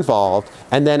genes are involved,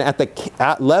 and then at the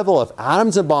level of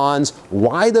atoms and bonds,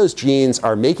 why those genes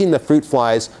are making the fruit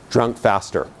flies drunk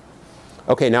faster.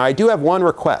 Okay, now I do have one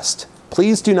request.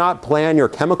 Please do not plan your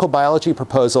chemical biology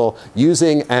proposal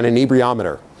using an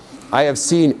inebriometer. I have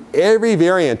seen every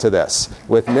variant of this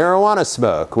with marijuana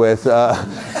smoke, with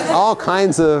all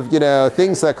kinds of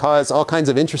things that cause all kinds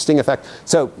of interesting effects.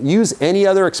 So use any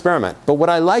other experiment. But what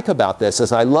I like about this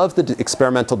is I love the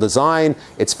experimental design.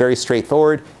 It's very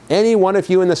straightforward. Any one of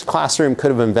you in this classroom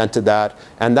could have invented that.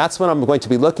 And that's what I'm going to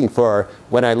be looking for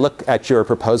when I look at your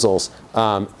proposals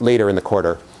later in the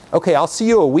quarter. Okay, I'll see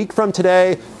you a week from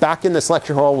today back in this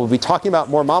lecture hall. We'll be talking about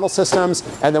more model systems,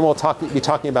 and then we'll be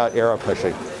talking about arrow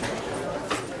pushing.